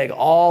this egg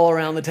all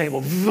around the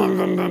table.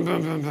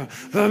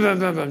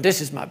 This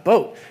is my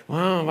boat.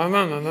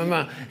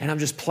 And I'm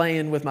just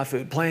playing with my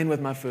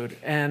food.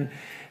 And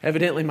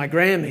evidently my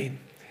Grammy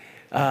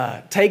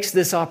takes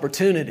this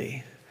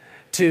opportunity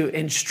to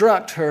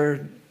instruct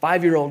her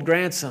 5-year-old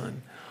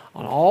grandson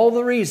on all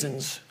the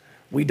reasons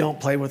we don't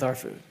play with our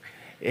food.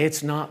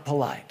 It's not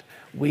polite.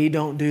 We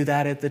don't do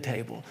that at the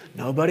table.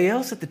 Nobody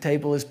else at the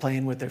table is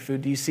playing with their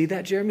food. Do you see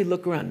that, Jeremy?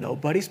 Look around.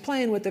 Nobody's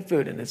playing with their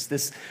food. And it's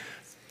this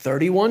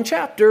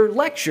 31-chapter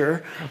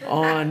lecture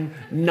on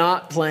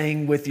not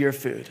playing with your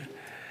food.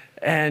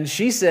 And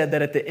she said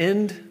that at the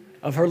end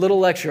of her little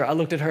lecture, I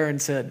looked at her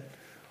and said,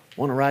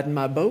 "Want to ride in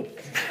my boat?"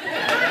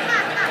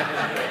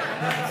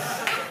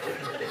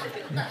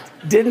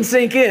 Didn't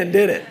sink in,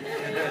 did it?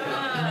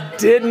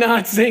 Did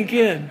not sink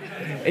in.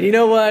 And you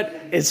know what?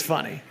 It's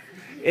funny.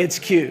 It's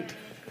cute.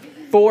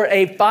 For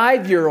a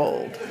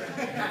 5-year-old.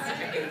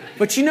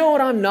 But you know what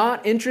I'm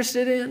not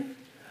interested in?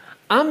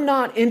 I'm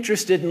not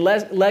interested in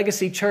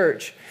Legacy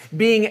Church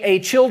being a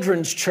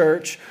children's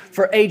church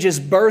for ages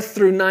birth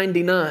through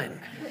 99.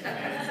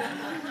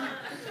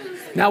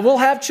 Now, we'll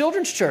have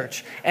children's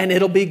church, and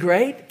it'll be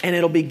great, and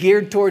it'll be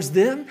geared towards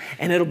them,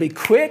 and it'll be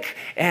quick,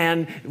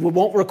 and it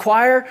won't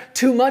require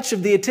too much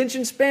of the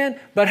attention span.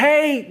 But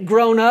hey,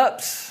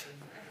 grown-ups,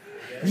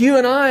 you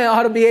and I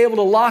ought to be able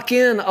to lock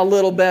in a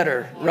little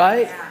better,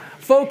 right?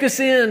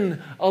 Focus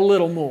in a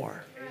little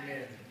more.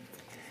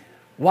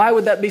 Why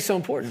would that be so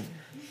important?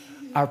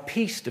 Our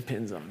peace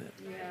depends on it.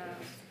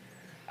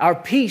 Our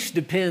peace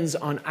depends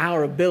on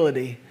our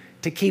ability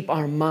to keep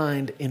our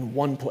mind in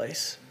one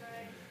place.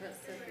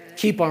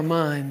 Keep our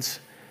minds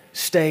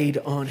stayed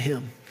on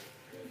Him.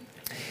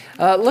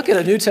 Look at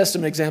a New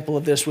Testament example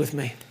of this with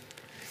me.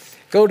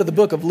 Go to the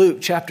book of Luke,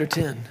 chapter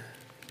 10.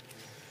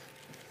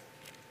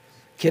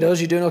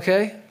 Kiddos, you doing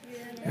okay?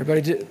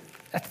 Everybody do?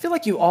 I feel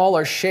like you all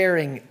are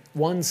sharing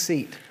one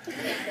seat.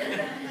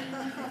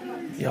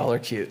 Y'all are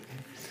cute.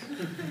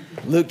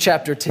 Luke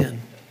chapter 10.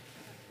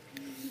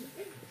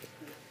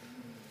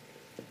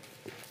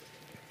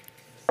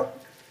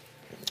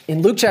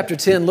 In Luke chapter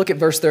 10, look at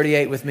verse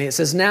 38 with me. It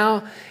says,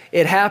 "Now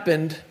it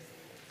happened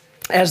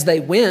as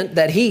they went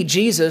that he,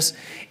 Jesus,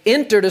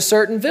 entered a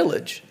certain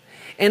village,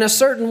 and a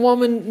certain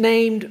woman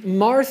named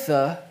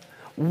Martha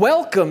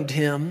welcomed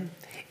him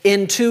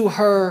into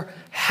her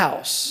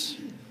house."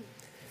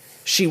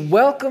 She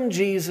welcomed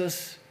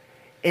Jesus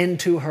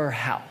into her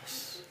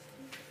house.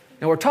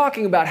 Now we're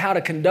talking about how to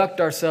conduct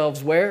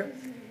ourselves where?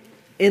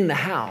 In the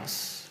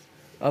house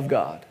of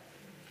God.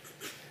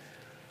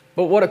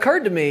 But what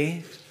occurred to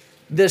me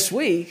this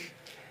week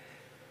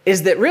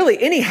is that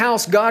really any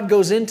house God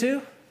goes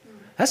into,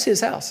 that's His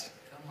house.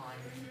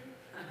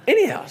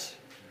 Any house.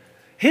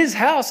 His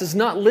house is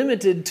not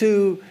limited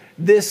to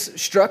this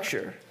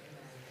structure.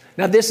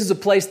 Now this is a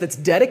place that's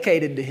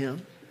dedicated to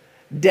Him,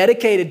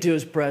 dedicated to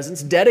His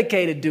presence,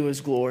 dedicated to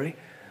His glory.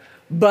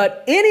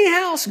 But any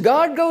house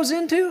God goes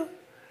into,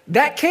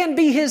 that can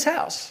be His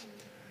house.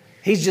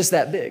 He's just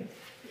that big.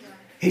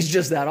 He's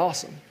just that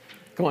awesome.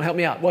 Come on, help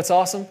me out. What's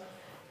awesome?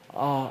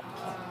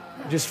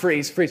 Just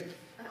freeze.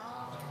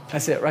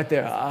 That's it right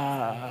there.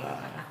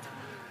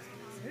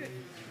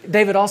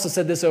 David also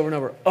said this over and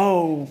over.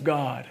 "Oh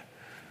God,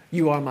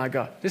 you are my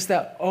God." Just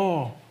that,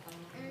 oh.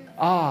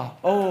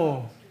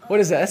 What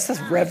is that? That's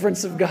the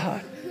reverence of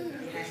God.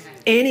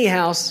 Any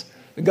house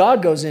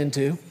God goes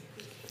into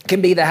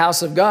can be the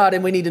house of God,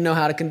 and we need to know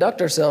how to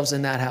conduct ourselves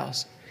in that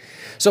house.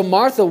 So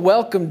Martha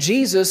welcomed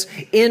Jesus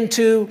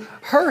into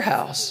her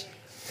house.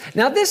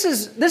 Now this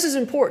is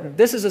important.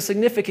 This is a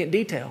significant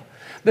detail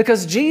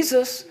because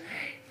Jesus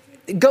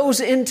goes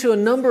into a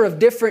number of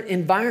different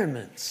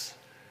environments.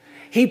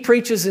 He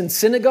preaches in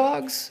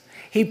synagogues.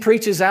 He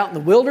preaches out in the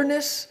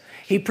wilderness.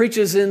 He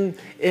preaches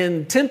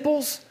in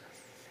temples.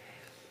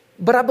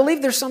 But I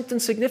believe there's something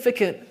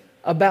significant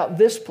about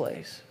this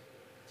place.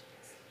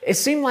 It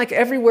seemed like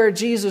everywhere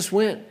Jesus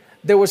went,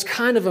 there was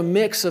kind of a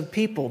mix of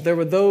people. There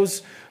were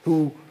those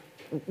who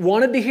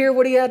wanted to hear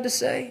what He had to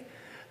say.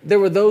 There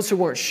were those who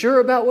weren't sure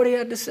about what He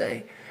had to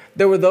say.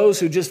 There were those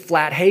who just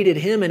flat hated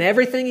Him and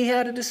everything He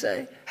had to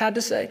say.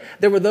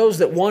 There were those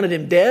that wanted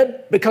Him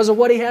dead because of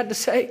what He had to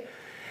say.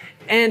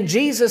 And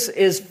Jesus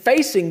is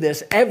facing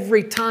this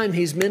every time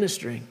He's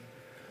ministering.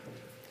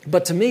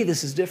 But to me,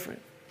 this is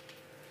different.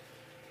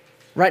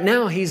 Right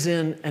now, He's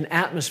in an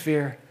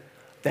atmosphere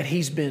that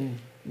He's been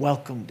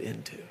welcomed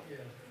into.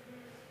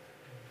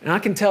 And I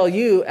can tell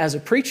you, as a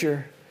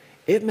preacher,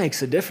 it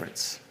makes a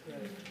difference.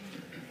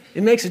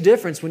 It makes a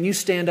difference when you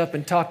stand up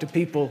and talk to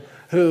people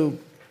who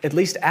at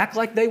least act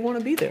like they want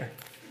to be there.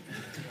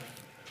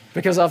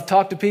 Because I've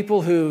talked to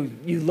people who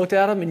you looked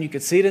at them and you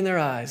could see it in their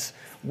eyes.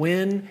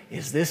 When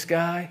is this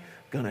guy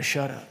going to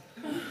shut up?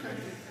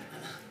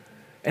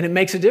 And it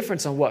makes a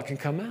difference on what can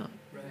come out.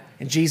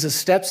 And Jesus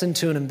steps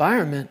into an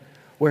environment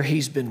where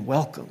He's been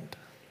welcomed.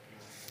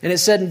 And it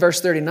said in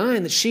verse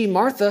 39 that she,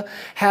 Martha,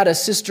 had a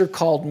sister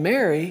called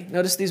Mary,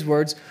 notice these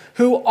words,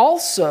 who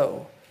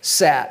also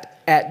sat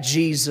at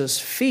Jesus'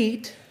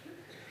 feet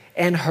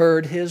and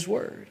heard his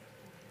word.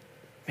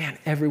 Man,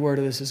 every word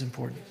of this is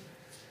important.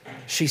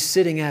 She's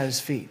sitting at his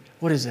feet.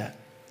 What is that?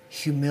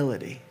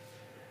 Humility.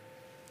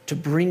 To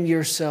bring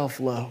yourself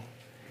low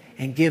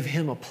and give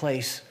him a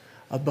place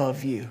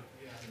above you.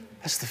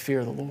 That's the fear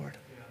of the Lord.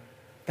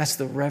 That's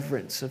the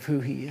reverence of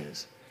who he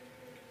is.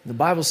 The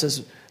Bible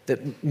says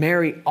that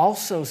Mary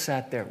also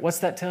sat there. What's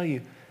that tell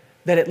you?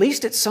 That at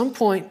least at some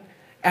point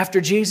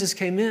after Jesus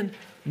came in,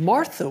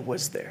 Martha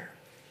was there.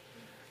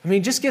 I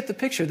mean, just get the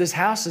picture. This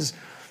house is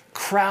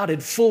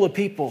crowded, full of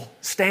people,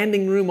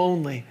 standing room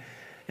only,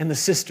 and the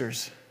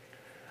sisters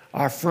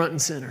are front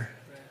and center,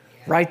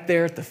 right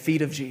there at the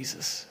feet of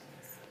Jesus,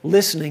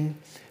 listening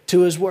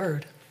to his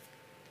word.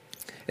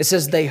 It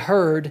says they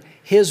heard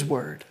his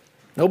word.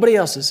 Nobody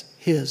else's,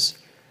 his.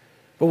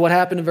 But what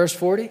happened in verse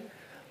 40?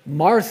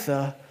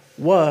 Martha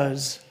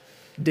was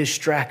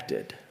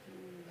distracted.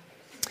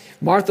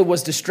 Martha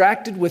was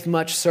distracted with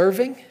much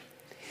serving,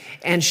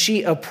 and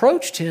she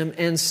approached him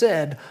and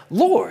said,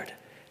 Lord,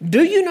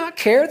 do you not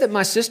care that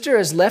my sister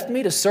has left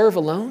me to serve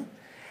alone?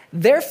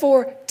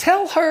 Therefore,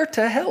 tell her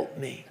to help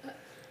me.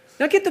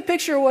 Now get the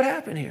picture of what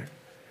happened here.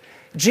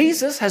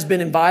 Jesus has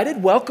been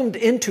invited, welcomed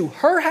into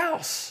her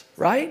house,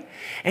 right?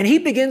 And he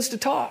begins to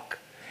talk.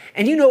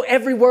 And you know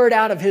every word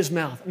out of his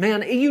mouth.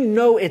 Man, you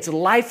know it's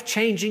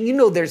life-changing. You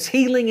know there's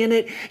healing in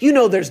it. You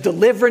know there's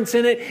deliverance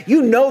in it.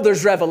 You know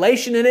there's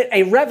revelation in it.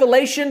 A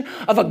revelation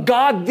of a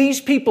God these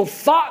people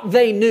thought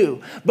they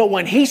knew. But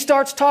when he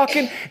starts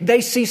talking, they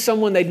see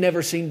someone they'd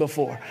never seen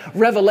before.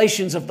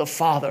 Revelations of the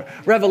Father.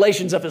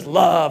 Revelations of his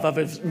love, of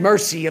his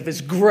mercy, of his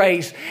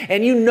grace.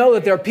 And you know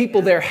that there are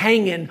people there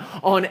hanging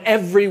on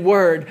every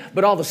word.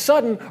 But all of a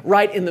sudden,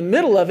 right in the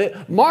middle of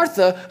it,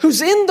 Martha,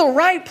 who's in the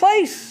right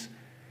place,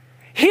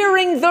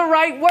 hearing the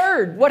right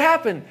word. What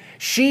happened?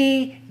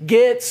 She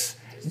gets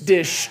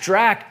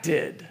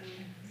distracted.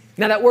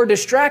 Now that word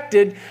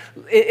distracted,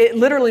 it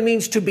literally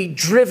means to be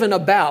driven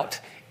about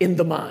in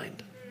the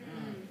mind.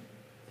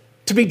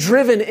 To be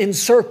driven in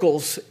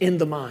circles in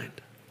the mind.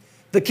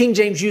 The King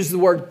James used the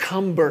word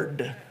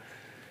cumbered.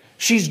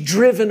 She's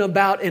driven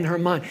about in her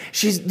mind.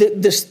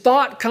 This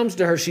thought comes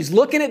to her. She's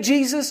looking at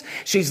Jesus.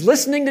 She's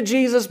listening to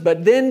Jesus.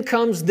 But then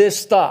comes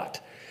this thought.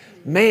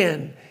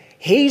 Man,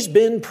 he's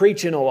been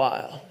preaching a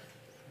while.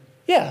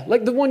 Yeah,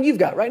 like the one you've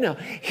got right now.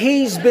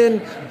 He's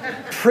been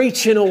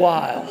preaching a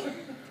while.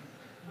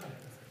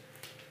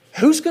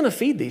 Who's going to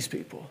feed these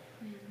people?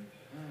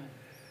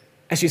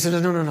 And she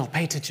says, no,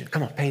 pay attention.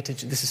 Come on, pay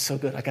attention. This is so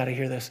good. I got to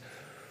hear this.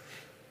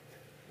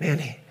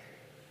 Man,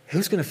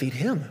 who's going to feed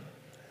him?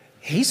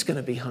 He's going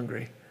to be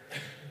hungry.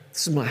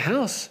 This is my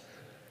house.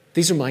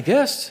 These are my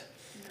guests.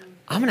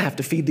 I'm going to have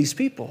to feed these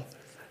people.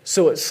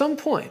 So at some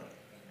point,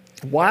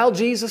 while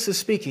Jesus is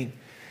speaking,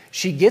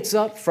 she gets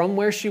up from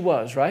where she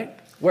was, right?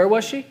 Where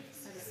was she?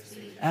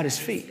 At his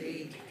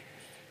feet.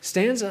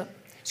 Stands up.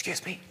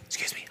 Excuse me.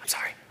 I'm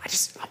sorry. I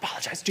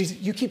apologize. Jesus,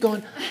 you keep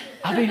going.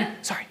 I'll be here.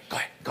 Sorry. Go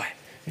ahead.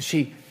 And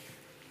she,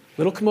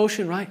 little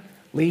commotion, right?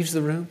 Leaves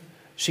the room.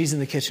 She's in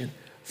the kitchen,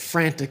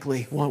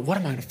 frantically. What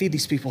am I going to feed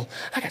these people?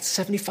 I got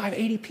 75,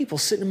 80 people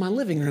sitting in my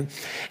living room.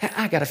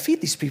 I got to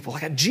feed these people. I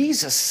got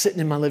Jesus sitting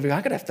in my living room.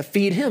 I got to have to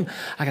feed him.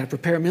 I got to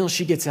prepare a meal.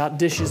 She gets out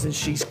dishes and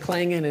she's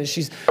clanging and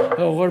she's,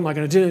 what am I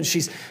going to do? And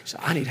she's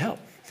I need help.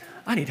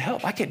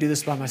 I can't do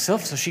this by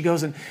myself. So she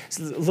goes and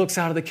looks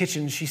out of the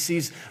kitchen. And she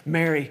sees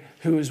Mary,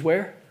 who is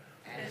where?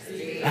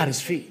 At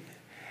his feet.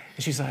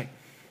 And she's like,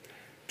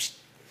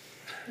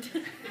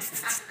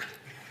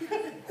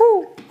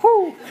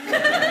 whoo.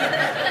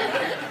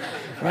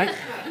 Right?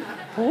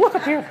 Look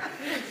up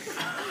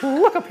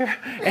here.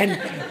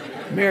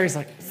 And Mary's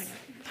like,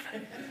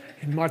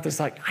 and Martha's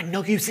like, I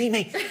know you see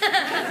me.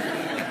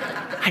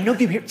 I know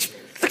you hear.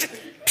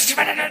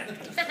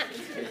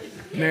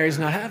 Mary's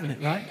not having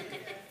it, right?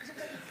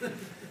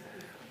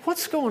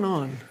 What's going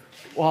on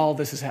while all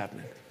this is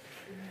happening?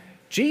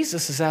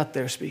 Jesus is out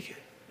there speaking.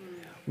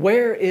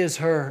 Where is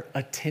her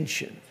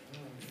attention?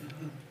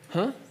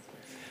 Huh?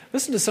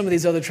 Listen to some of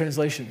these other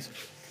translations.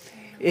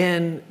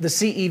 In the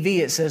CEV,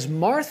 it says,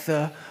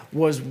 Martha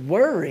was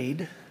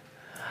worried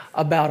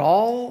about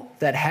all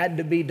that had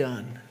to be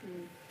done.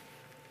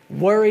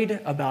 Worried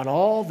about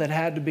all that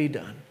had to be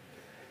done.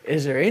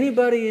 Is there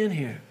anybody in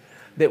here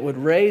that would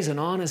raise an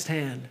honest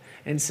hand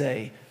and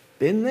say,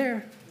 been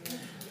there?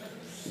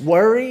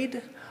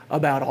 Worried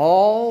about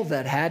all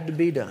that had to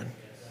be done.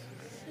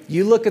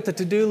 You look at the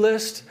to-do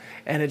list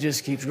and it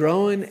just keeps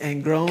growing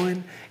and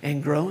growing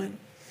and growing.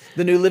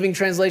 The New Living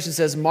Translation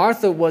says,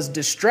 Martha was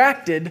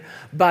distracted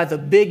by the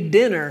big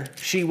dinner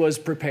she was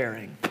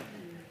preparing.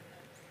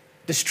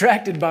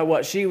 Distracted by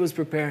what she was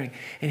preparing.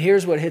 And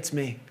here's what hits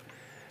me.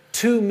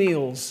 2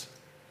 meals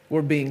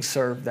were being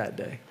served that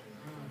day.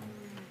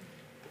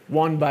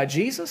 One by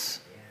Jesus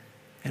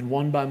and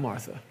one by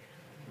Martha.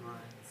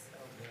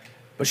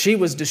 But she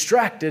was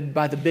distracted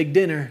by the big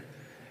dinner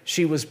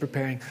she was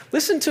preparing.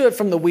 Listen to it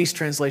from the Weiss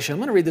translation. I'm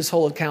going to read this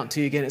whole account to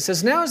you again. It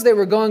says, "Now as they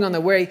were going on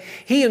their way,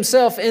 he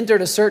himself entered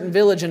a certain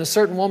village, and a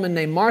certain woman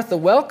named Martha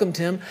welcomed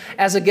him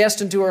as a guest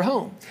into her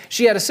home.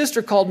 She had a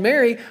sister called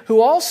Mary,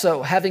 who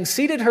also, having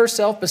seated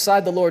herself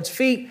beside the Lord's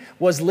feet,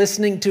 was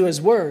listening to his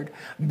word.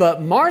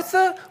 But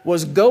Martha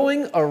was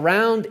going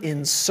around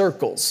in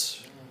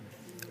circles,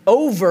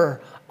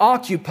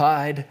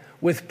 over-occupied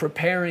with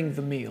preparing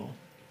the meal."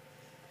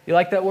 You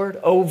like that word?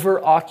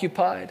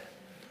 Over-occupied?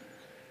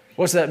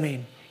 What's that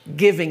mean?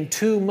 Giving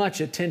too much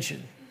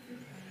attention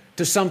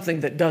to something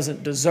that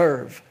doesn't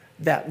deserve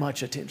that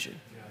much attention.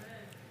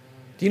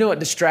 Do you know what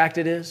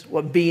distracted is?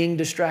 What being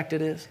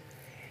distracted is?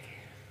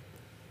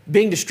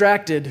 Being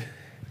distracted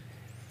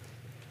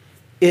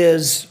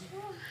is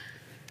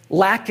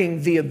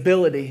lacking the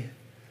ability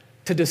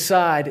to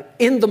decide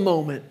in the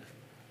moment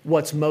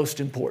what's most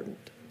important.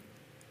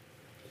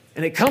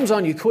 And it comes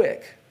on you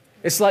quick.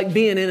 It's like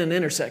being in an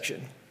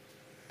intersection.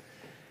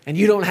 And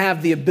you don't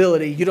have the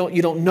ability, you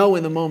don't know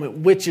in the moment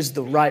which is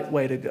the right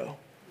way to go.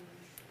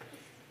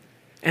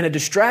 And a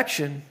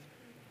distraction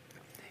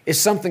is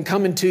something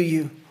coming to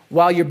you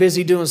while you're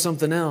busy doing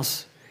something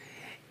else,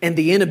 and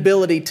the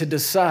inability to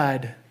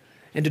decide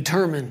and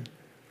determine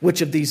which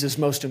of these is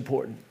most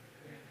important.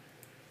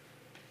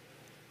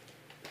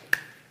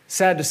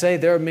 Sad to say,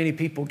 there are many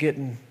people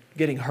getting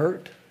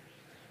hurt,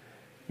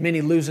 many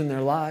losing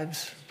their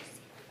lives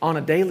on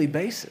a daily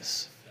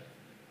basis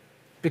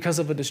because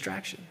of a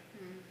distraction.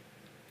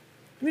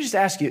 Let me just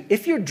ask you,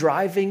 if you're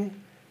driving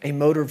a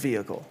motor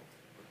vehicle,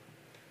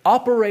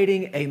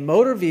 operating a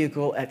motor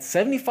vehicle at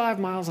 75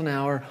 miles an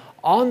hour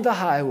on the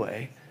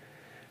highway,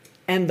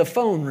 and the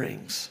phone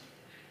rings,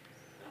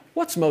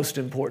 what's most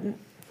important?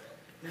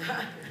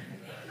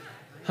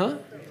 Huh?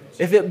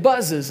 If it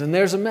buzzes and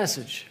there's a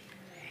message.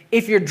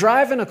 If you're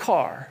driving a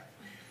car,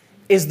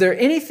 is there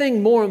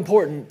anything more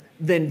important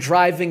than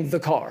driving the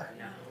car?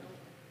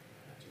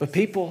 But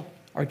people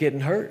are getting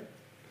hurt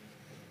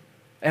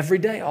every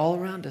day all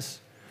around us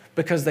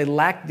because they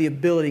lack the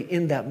ability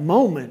in that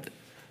moment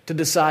to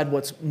decide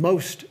what's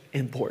most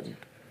important.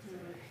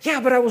 Yeah,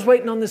 but I was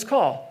waiting on this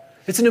call.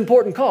 It's an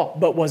important call,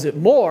 but was it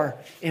more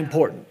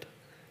important?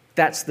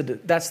 That's the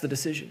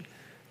decision.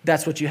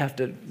 That's what you have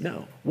to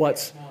know.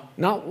 What's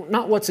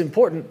not what's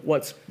important,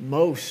 what's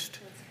most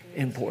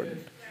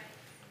important.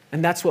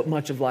 And that's what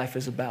much of life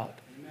is about.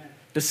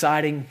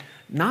 Deciding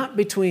not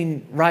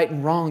between right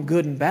and wrong,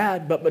 good and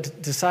bad,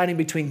 but deciding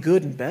between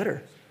good and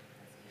better.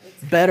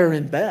 Better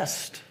and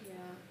best.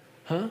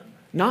 Huh?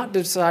 Not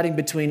deciding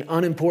between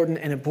unimportant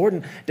and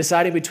important,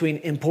 deciding between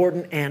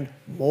important and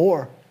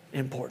more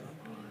important.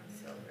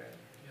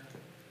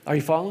 Are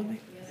you following me?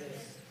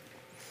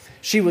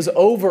 She was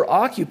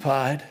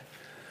overoccupied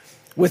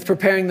with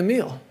preparing the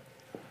meal.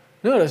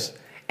 Notice,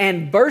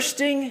 and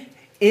bursting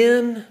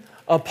in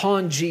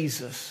upon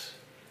Jesus.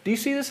 Do you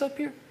see this up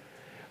here?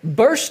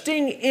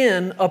 Bursting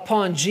in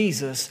upon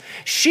Jesus,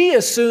 she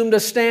assumed a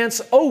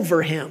stance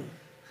over him.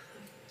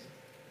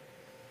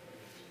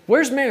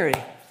 Where's Mary?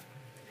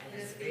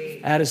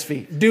 At his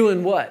feet.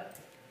 Doing what?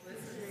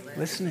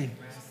 Listening.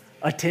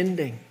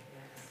 Attending.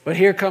 But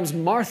here comes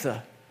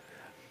Martha,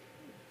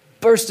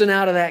 bursting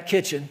out of that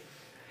kitchen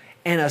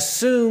and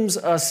assumes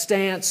a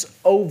stance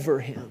over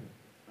him.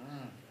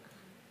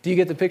 Do you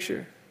get the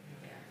picture?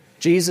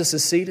 Jesus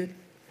is seated.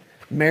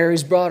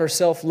 Mary's brought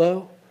herself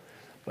low.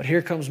 But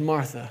here comes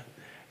Martha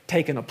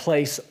taking a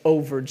place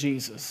over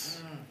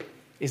Jesus.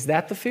 Is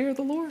that the fear of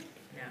the Lord?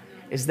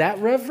 Is that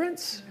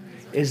reverence?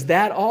 Is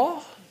that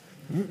awe?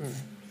 Mm-mm.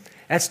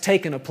 That's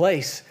taking a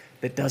place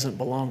that doesn't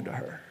belong to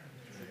her.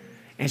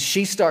 And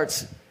she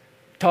starts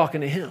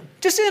talking to him.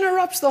 Just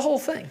interrupts the whole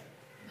thing.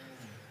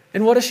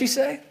 And what does she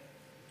say?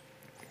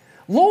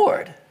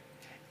 Lord,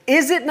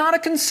 is it not a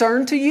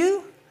concern to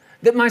you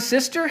that my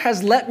sister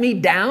has let me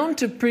down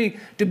to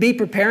be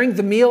preparing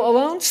the meal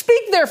alone?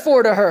 Speak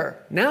therefore to her.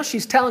 Now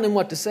she's telling him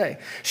what to say.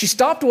 She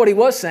stopped what he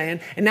was saying,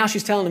 and now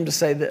she's telling him to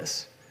say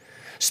this.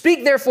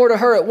 Speak therefore to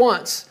her at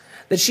once,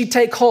 that she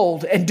take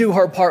hold and do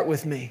her part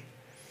with me.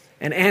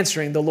 And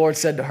answering, the Lord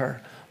said to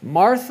her,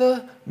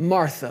 Martha,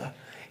 Martha,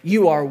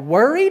 you are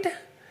worried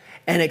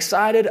and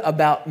excited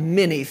about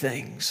many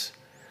things,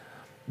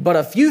 but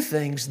a few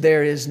things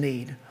there is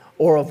need,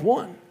 or of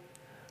one.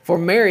 For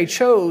Mary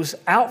chose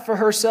out for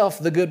herself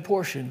the good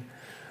portion,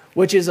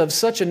 which is of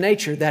such a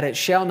nature that it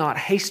shall not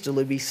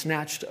hastily be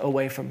snatched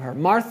away from her.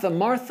 Martha,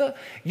 Martha,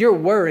 you're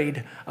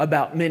worried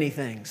about many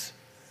things.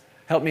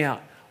 Help me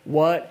out.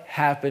 What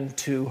happened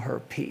to her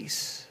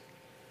peace?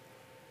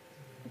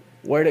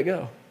 Where'd it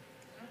go?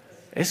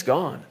 It's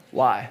gone.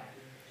 Why?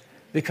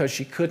 Because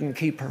she couldn't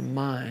keep her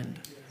mind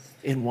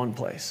in one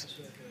place.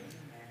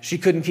 She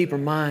couldn't keep her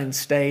mind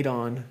stayed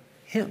on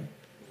him.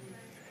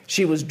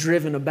 She was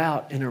driven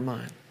about in her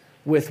mind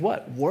with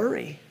what?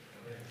 Worry.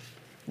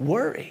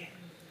 Worry.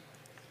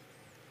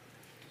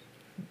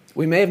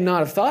 We may have not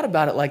have thought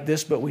about it like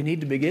this, but we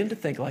need to begin to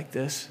think like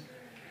this.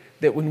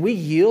 That when we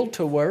yield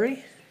to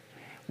worry,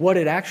 what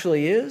it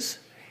actually is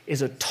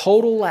a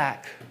total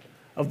lack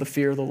of the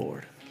fear of the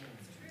Lord.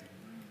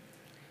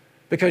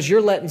 Because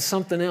you're letting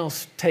something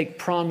else take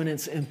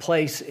prominence and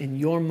place in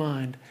your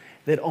mind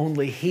that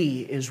only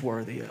He is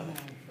worthy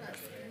of.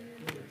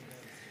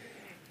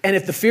 And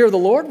if the fear of the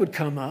Lord would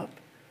come up,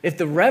 if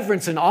the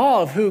reverence and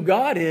awe of who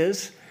God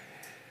is,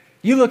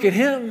 you look at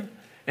Him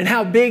and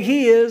how big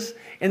He is,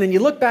 and then you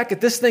look back at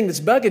this thing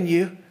that's bugging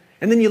you,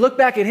 and then you look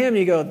back at Him and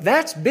you go,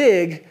 that's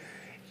big.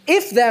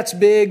 If that's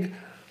big,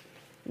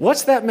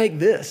 what's that make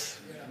this?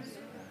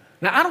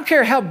 Now, I don't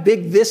care how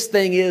big this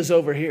thing is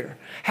over here,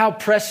 how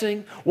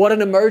pressing, what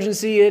an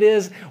emergency it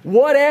is,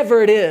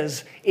 whatever it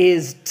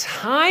is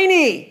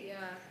tiny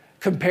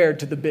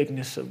compared to the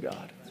bigness of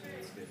God.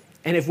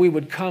 And if we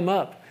would come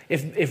up,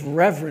 if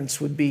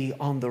reverence would be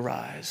on the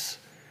rise,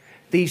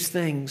 these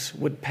things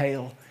would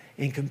pale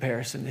in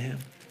comparison to Him.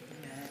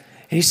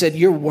 And He said,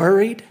 you're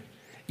worried.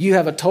 You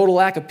have a total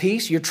lack of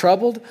peace. You're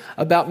troubled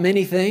about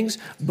many things.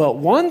 But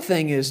one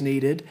thing is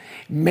needed.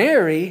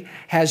 Mary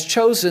has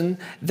chosen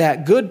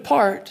that good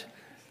part.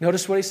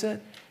 Notice what He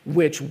said.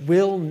 Which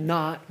will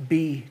not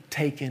be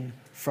taken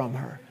from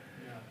her.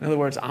 In other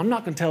words, I'm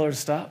not going to tell her to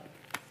stop.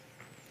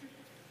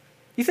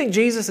 You think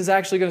Jesus is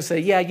actually going to say,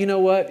 yeah, you know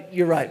what?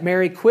 You're right.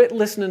 Mary, quit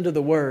listening to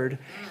the word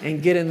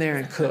and get in there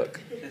and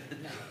cook.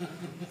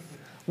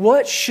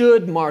 What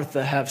should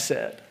Martha have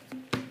said?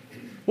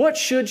 What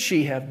should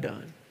she have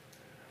done?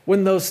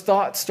 When those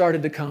thoughts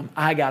started to come,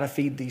 I got to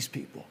feed these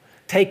people,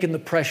 taking the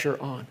pressure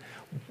on,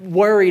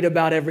 worried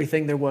about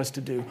everything there was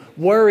to do,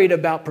 worried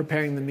about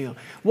preparing the meal.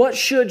 What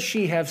should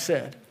she have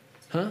said?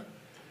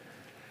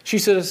 She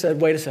should have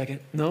said, wait a second,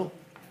 no,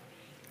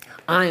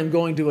 I am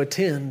going to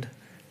attend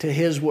to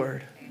His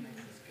word.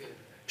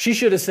 She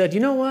should have said, you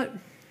know what?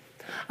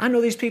 I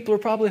know these people are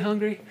probably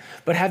hungry,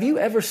 but have you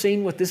ever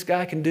seen what this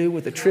guy can do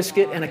with a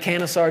Triscuit and a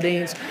can of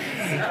sardines?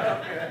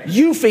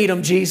 You feed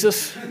them,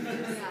 Jesus.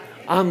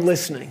 I'm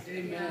listening.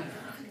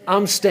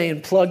 I'm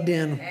staying plugged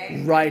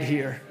in right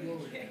here.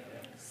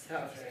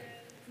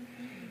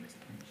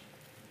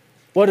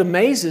 What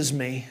amazes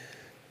me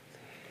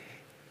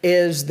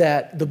is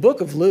that the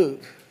book of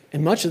Luke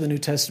and much of the New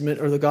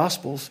Testament or the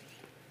Gospels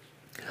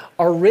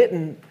are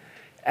written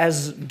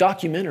as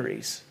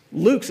documentaries.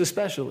 Luke's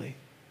especially.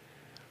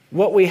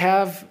 What we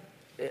have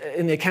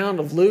in the account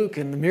of Luke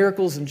and the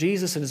miracles and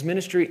Jesus and His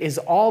ministry is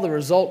all the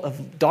result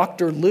of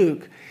Dr.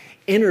 Luke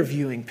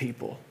interviewing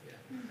people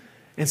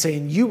and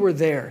saying, you were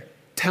there.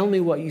 Tell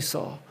me what you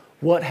saw.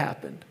 What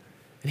happened?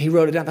 And he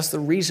wrote it down. That's the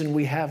reason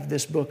we have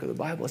this book of the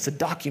Bible. It's a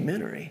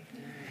documentary.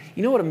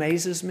 You know what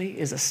amazes me,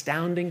 is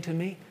astounding to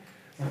me?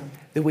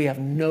 That we have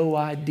no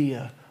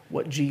idea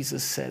what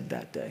Jesus said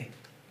that day.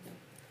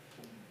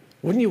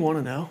 Wouldn't you want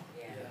to know?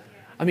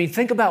 I mean,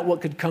 think about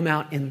what could come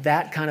out in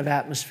that kind of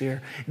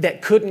atmosphere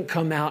that couldn't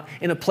come out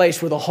in a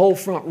place where the whole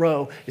front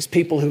row is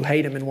people who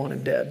hate Him and want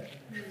Him dead.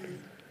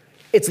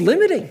 It's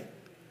limiting.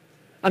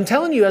 I'm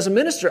telling you, as a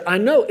minister, I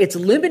know it's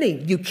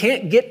limiting. You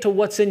can't get to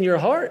what's in your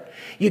heart.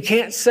 You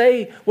can't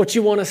say what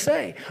you want to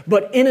say.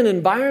 But in an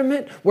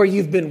environment where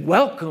you've been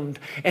welcomed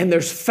and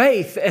there's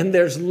faith and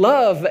there's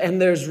love and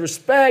there's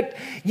respect,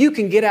 you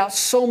can get out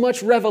so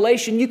much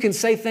revelation. You can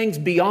say things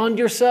beyond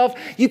yourself.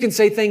 You can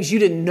say things you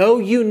didn't know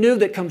you knew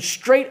that come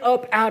straight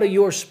up out of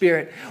your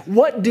spirit.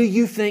 What do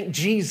you think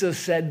Jesus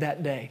said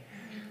that day?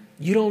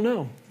 You don't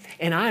know.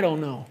 And I don't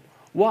know.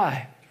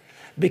 Why?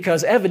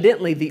 Because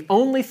evidently the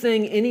only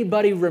thing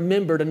anybody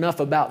remembered enough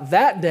about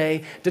that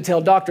day to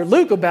tell Dr.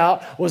 Luke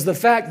about was the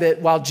fact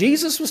that while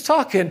Jesus was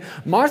talking,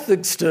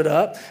 Martha stood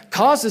up,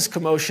 caused this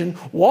commotion,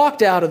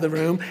 walked out of the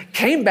room,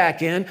 came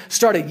back in,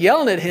 started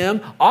yelling at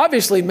Him,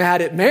 obviously mad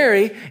at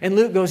Mary. And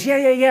Luke goes,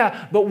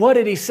 yeah. But what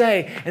did He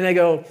say? And they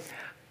go,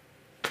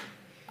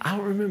 I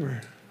don't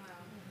remember.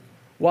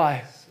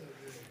 Why?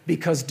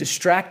 Because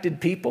distracted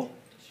people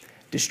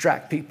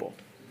distract people.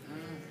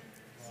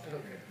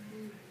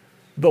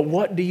 But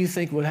what do you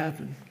think would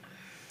happen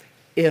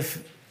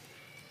if,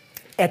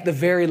 at the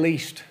very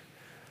least,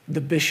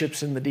 the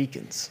bishops and the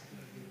deacons,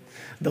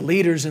 the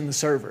leaders and the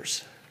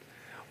servers,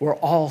 were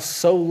all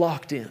so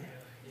locked in,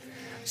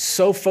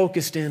 so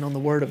focused in on the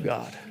Word of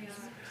God?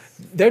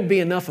 There'd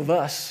be enough of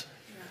us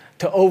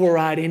to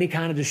override any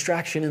kind of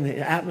distraction in the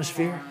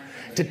atmosphere,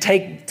 to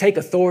take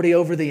authority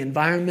over the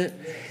environment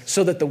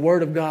so that the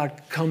Word of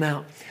God come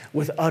out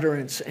with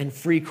utterance and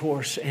free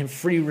course and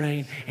free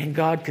reign, and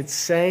God could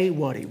say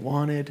what He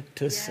wanted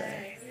to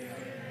say.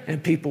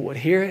 And people would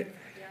hear it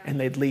and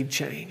they'd leave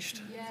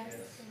changed.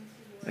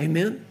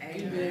 Amen?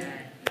 Amen.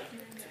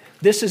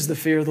 This is the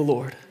fear of the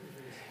Lord,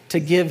 to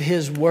give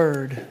His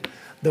word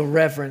the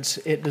reverence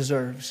it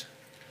deserves.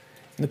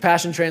 In the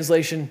Passion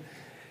Translation,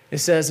 it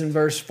says in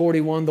verse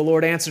 41, the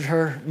Lord answered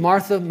her,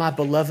 Martha, my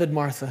beloved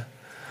Martha,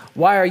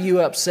 why are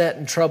you upset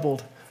and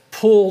troubled,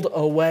 pulled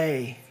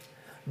away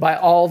by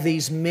all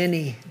these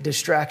many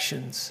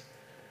distractions?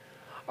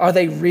 Are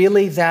they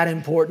really that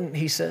important?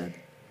 He said.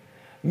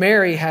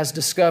 Mary has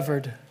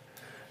discovered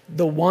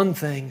the one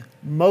thing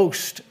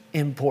most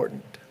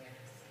important.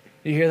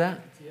 Do you hear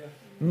that? Yeah.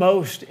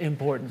 Most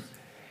important.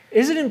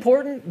 Is it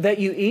important that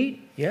you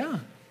eat? Yeah.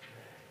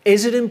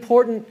 Is it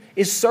important?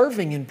 Is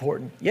serving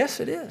important? Yes,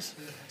 it is.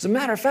 As a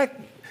matter of fact,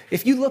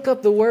 If you look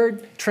up the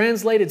word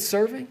translated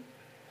serving,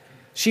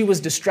 she was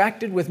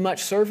distracted with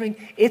much serving.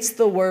 It's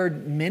the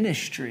word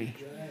ministry.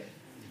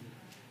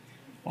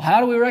 Well,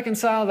 how do we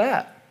reconcile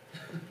that?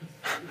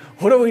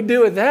 What do we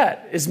do with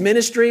that? Is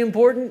ministry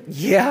important?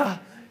 Yeah,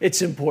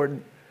 it's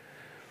important.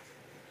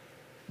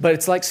 But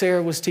it's like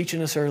Sarah was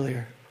teaching us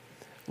earlier.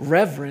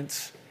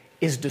 Reverence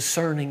is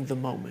discerning the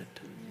moment.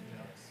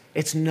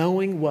 It's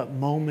knowing what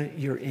moment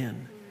you're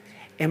in.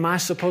 Am I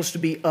supposed to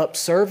be up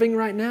serving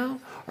right now?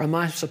 Or am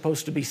I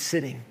supposed to be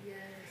sitting,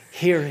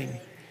 hearing,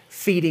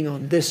 feeding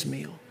on this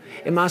meal?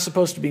 Am I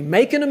supposed to be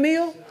making a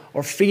meal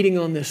or feeding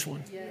on this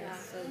one?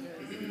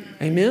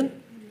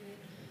 Amen?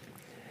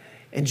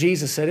 And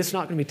Jesus said, it's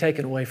not going to be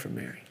taken away from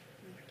Mary.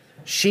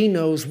 She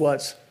knows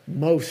what's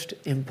most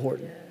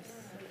important.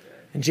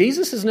 And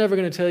Jesus is never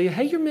going to tell you,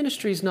 hey, your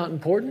ministry is not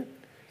important.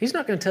 He's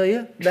not going to tell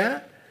you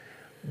that.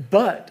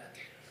 But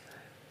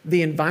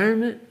the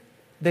environment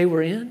they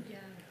were in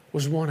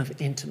was one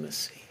of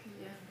intimacy.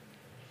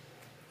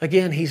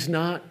 Again, He's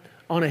not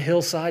on a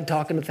hillside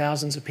talking to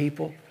thousands of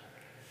people.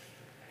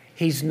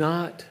 He's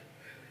not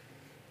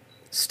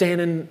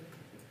standing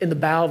in the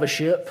bow of a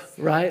ship,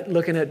 right?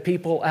 Looking at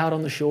people out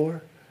on the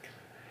shore.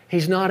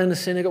 He's not in the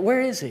synagogue.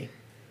 Where is He?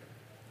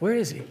 Where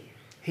is He?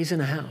 He's in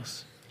a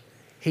house.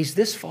 He's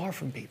this far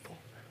from people.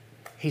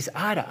 He's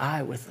eye to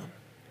eye with them.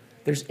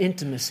 There's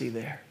intimacy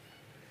there.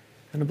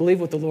 And I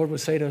believe what the Lord would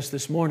say to us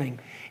this morning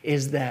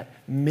is that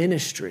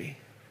ministry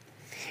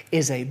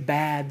is a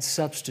bad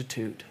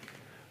substitute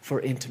for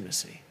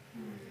intimacy.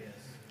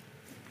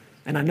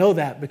 And I know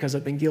that because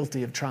I've been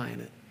guilty of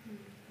trying it.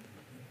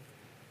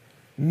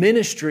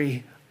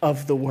 Ministry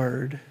of the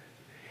Word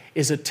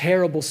is a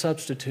terrible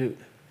substitute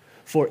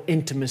for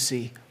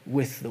intimacy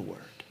with the Word.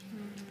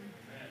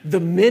 The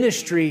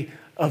ministry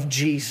of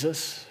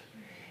Jesus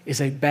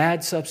is a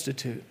bad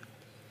substitute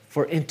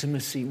for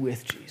intimacy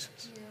with Jesus.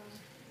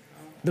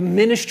 The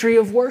ministry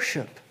of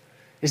worship,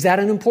 is that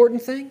an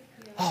important thing?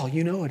 Oh,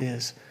 you know it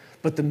is.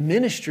 But the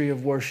ministry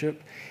of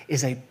worship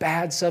is a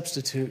bad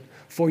substitute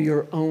for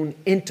your own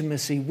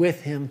intimacy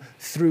with Him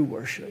through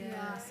worship.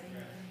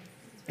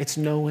 It's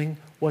knowing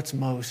what's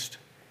most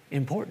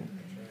important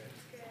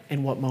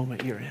and what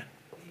moment you're in.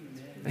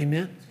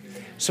 Amen?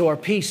 So our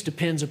peace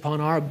depends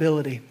upon our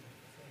ability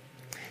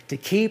to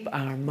keep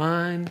our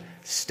mind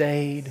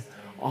stayed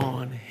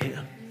on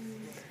Him.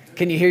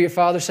 Can you hear your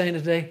Father saying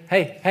today,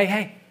 hey,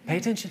 pay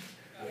attention.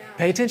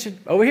 Pay attention.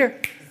 Over here.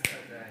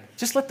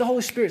 Just let the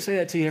Holy Spirit say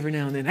that to you every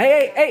now and then.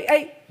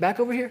 Hey, back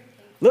over here.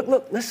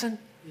 Look, listen.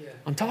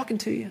 I'm talking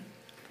to you.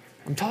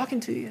 I'm talking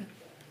to you.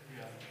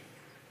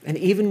 And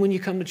even when you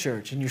come to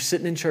church and you're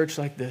sitting in church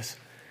like this,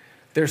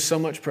 there's so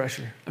much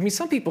pressure. I mean,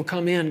 some people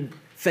come in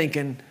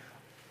thinking,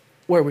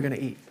 where are we going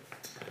to eat?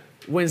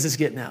 When's this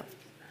getting out?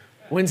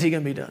 When's he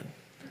going to be done?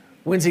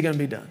 When's he going to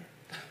be done?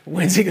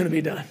 When's he going to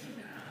be done?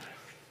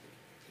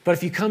 But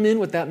if you come in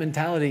with that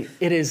mentality,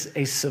 it is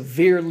a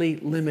severely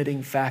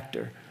limiting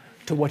factor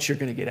to what you're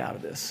going to get out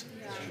of this.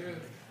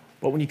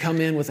 But when you come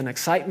in with an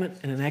excitement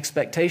and an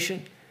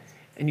expectation,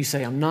 and you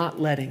say, I'm not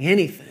letting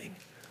anything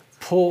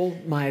pull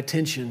my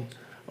attention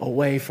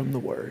away from the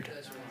Word,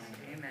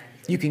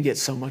 you can get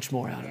so much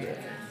more out of it.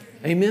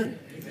 Amen?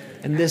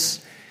 And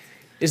this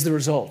is the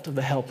result of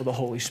the help of the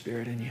Holy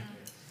Spirit in you.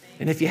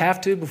 And if you have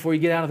to, before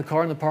you get out of the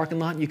car in the parking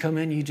lot and you come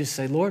in, you just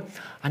say, Lord,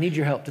 I need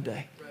your help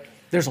today.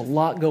 There's a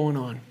lot going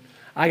on.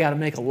 I got to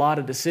make a lot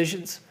of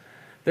decisions.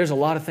 There's a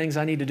lot of things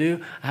I need to do.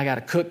 I got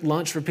to cook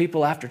lunch for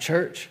people after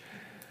church.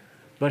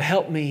 But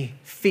help me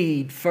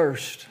feed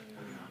first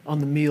on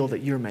the meal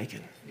that you're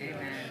making.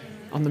 Amen.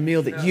 On the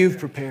meal that you've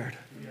prepared.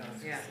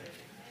 Yeah.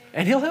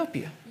 And He'll help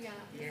you. Yeah.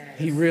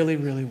 He really,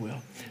 really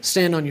will.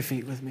 Stand on your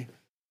feet with me.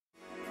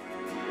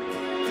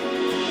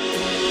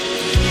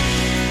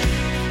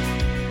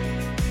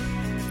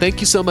 Thank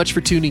you so much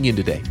for tuning in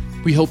today.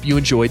 We hope you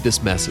enjoyed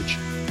this message.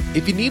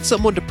 If you need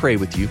someone to pray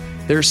with you,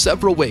 there are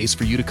several ways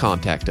for you to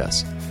contact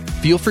us.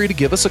 Feel free to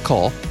give us a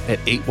call at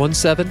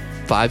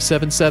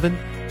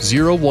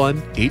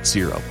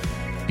 817-577-0180.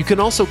 You can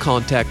also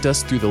contact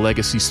us through the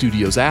Legacy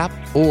Studios app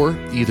or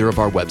either of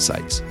our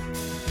websites.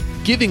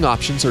 Giving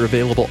options are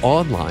available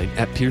online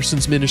at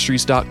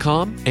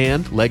pearsonsministries.com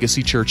and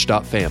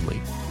legacychurch.family.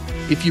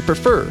 If you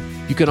prefer,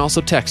 you can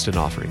also text an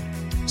offering.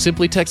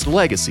 Simply text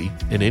Legacy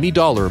and any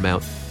dollar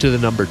amount to the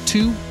number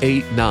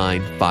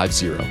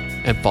 28950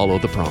 and follow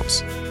the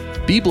prompts.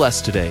 Be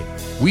blessed today.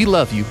 We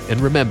love you,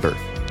 and remember,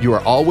 you are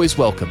always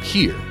welcome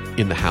here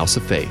in the House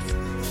of Faith.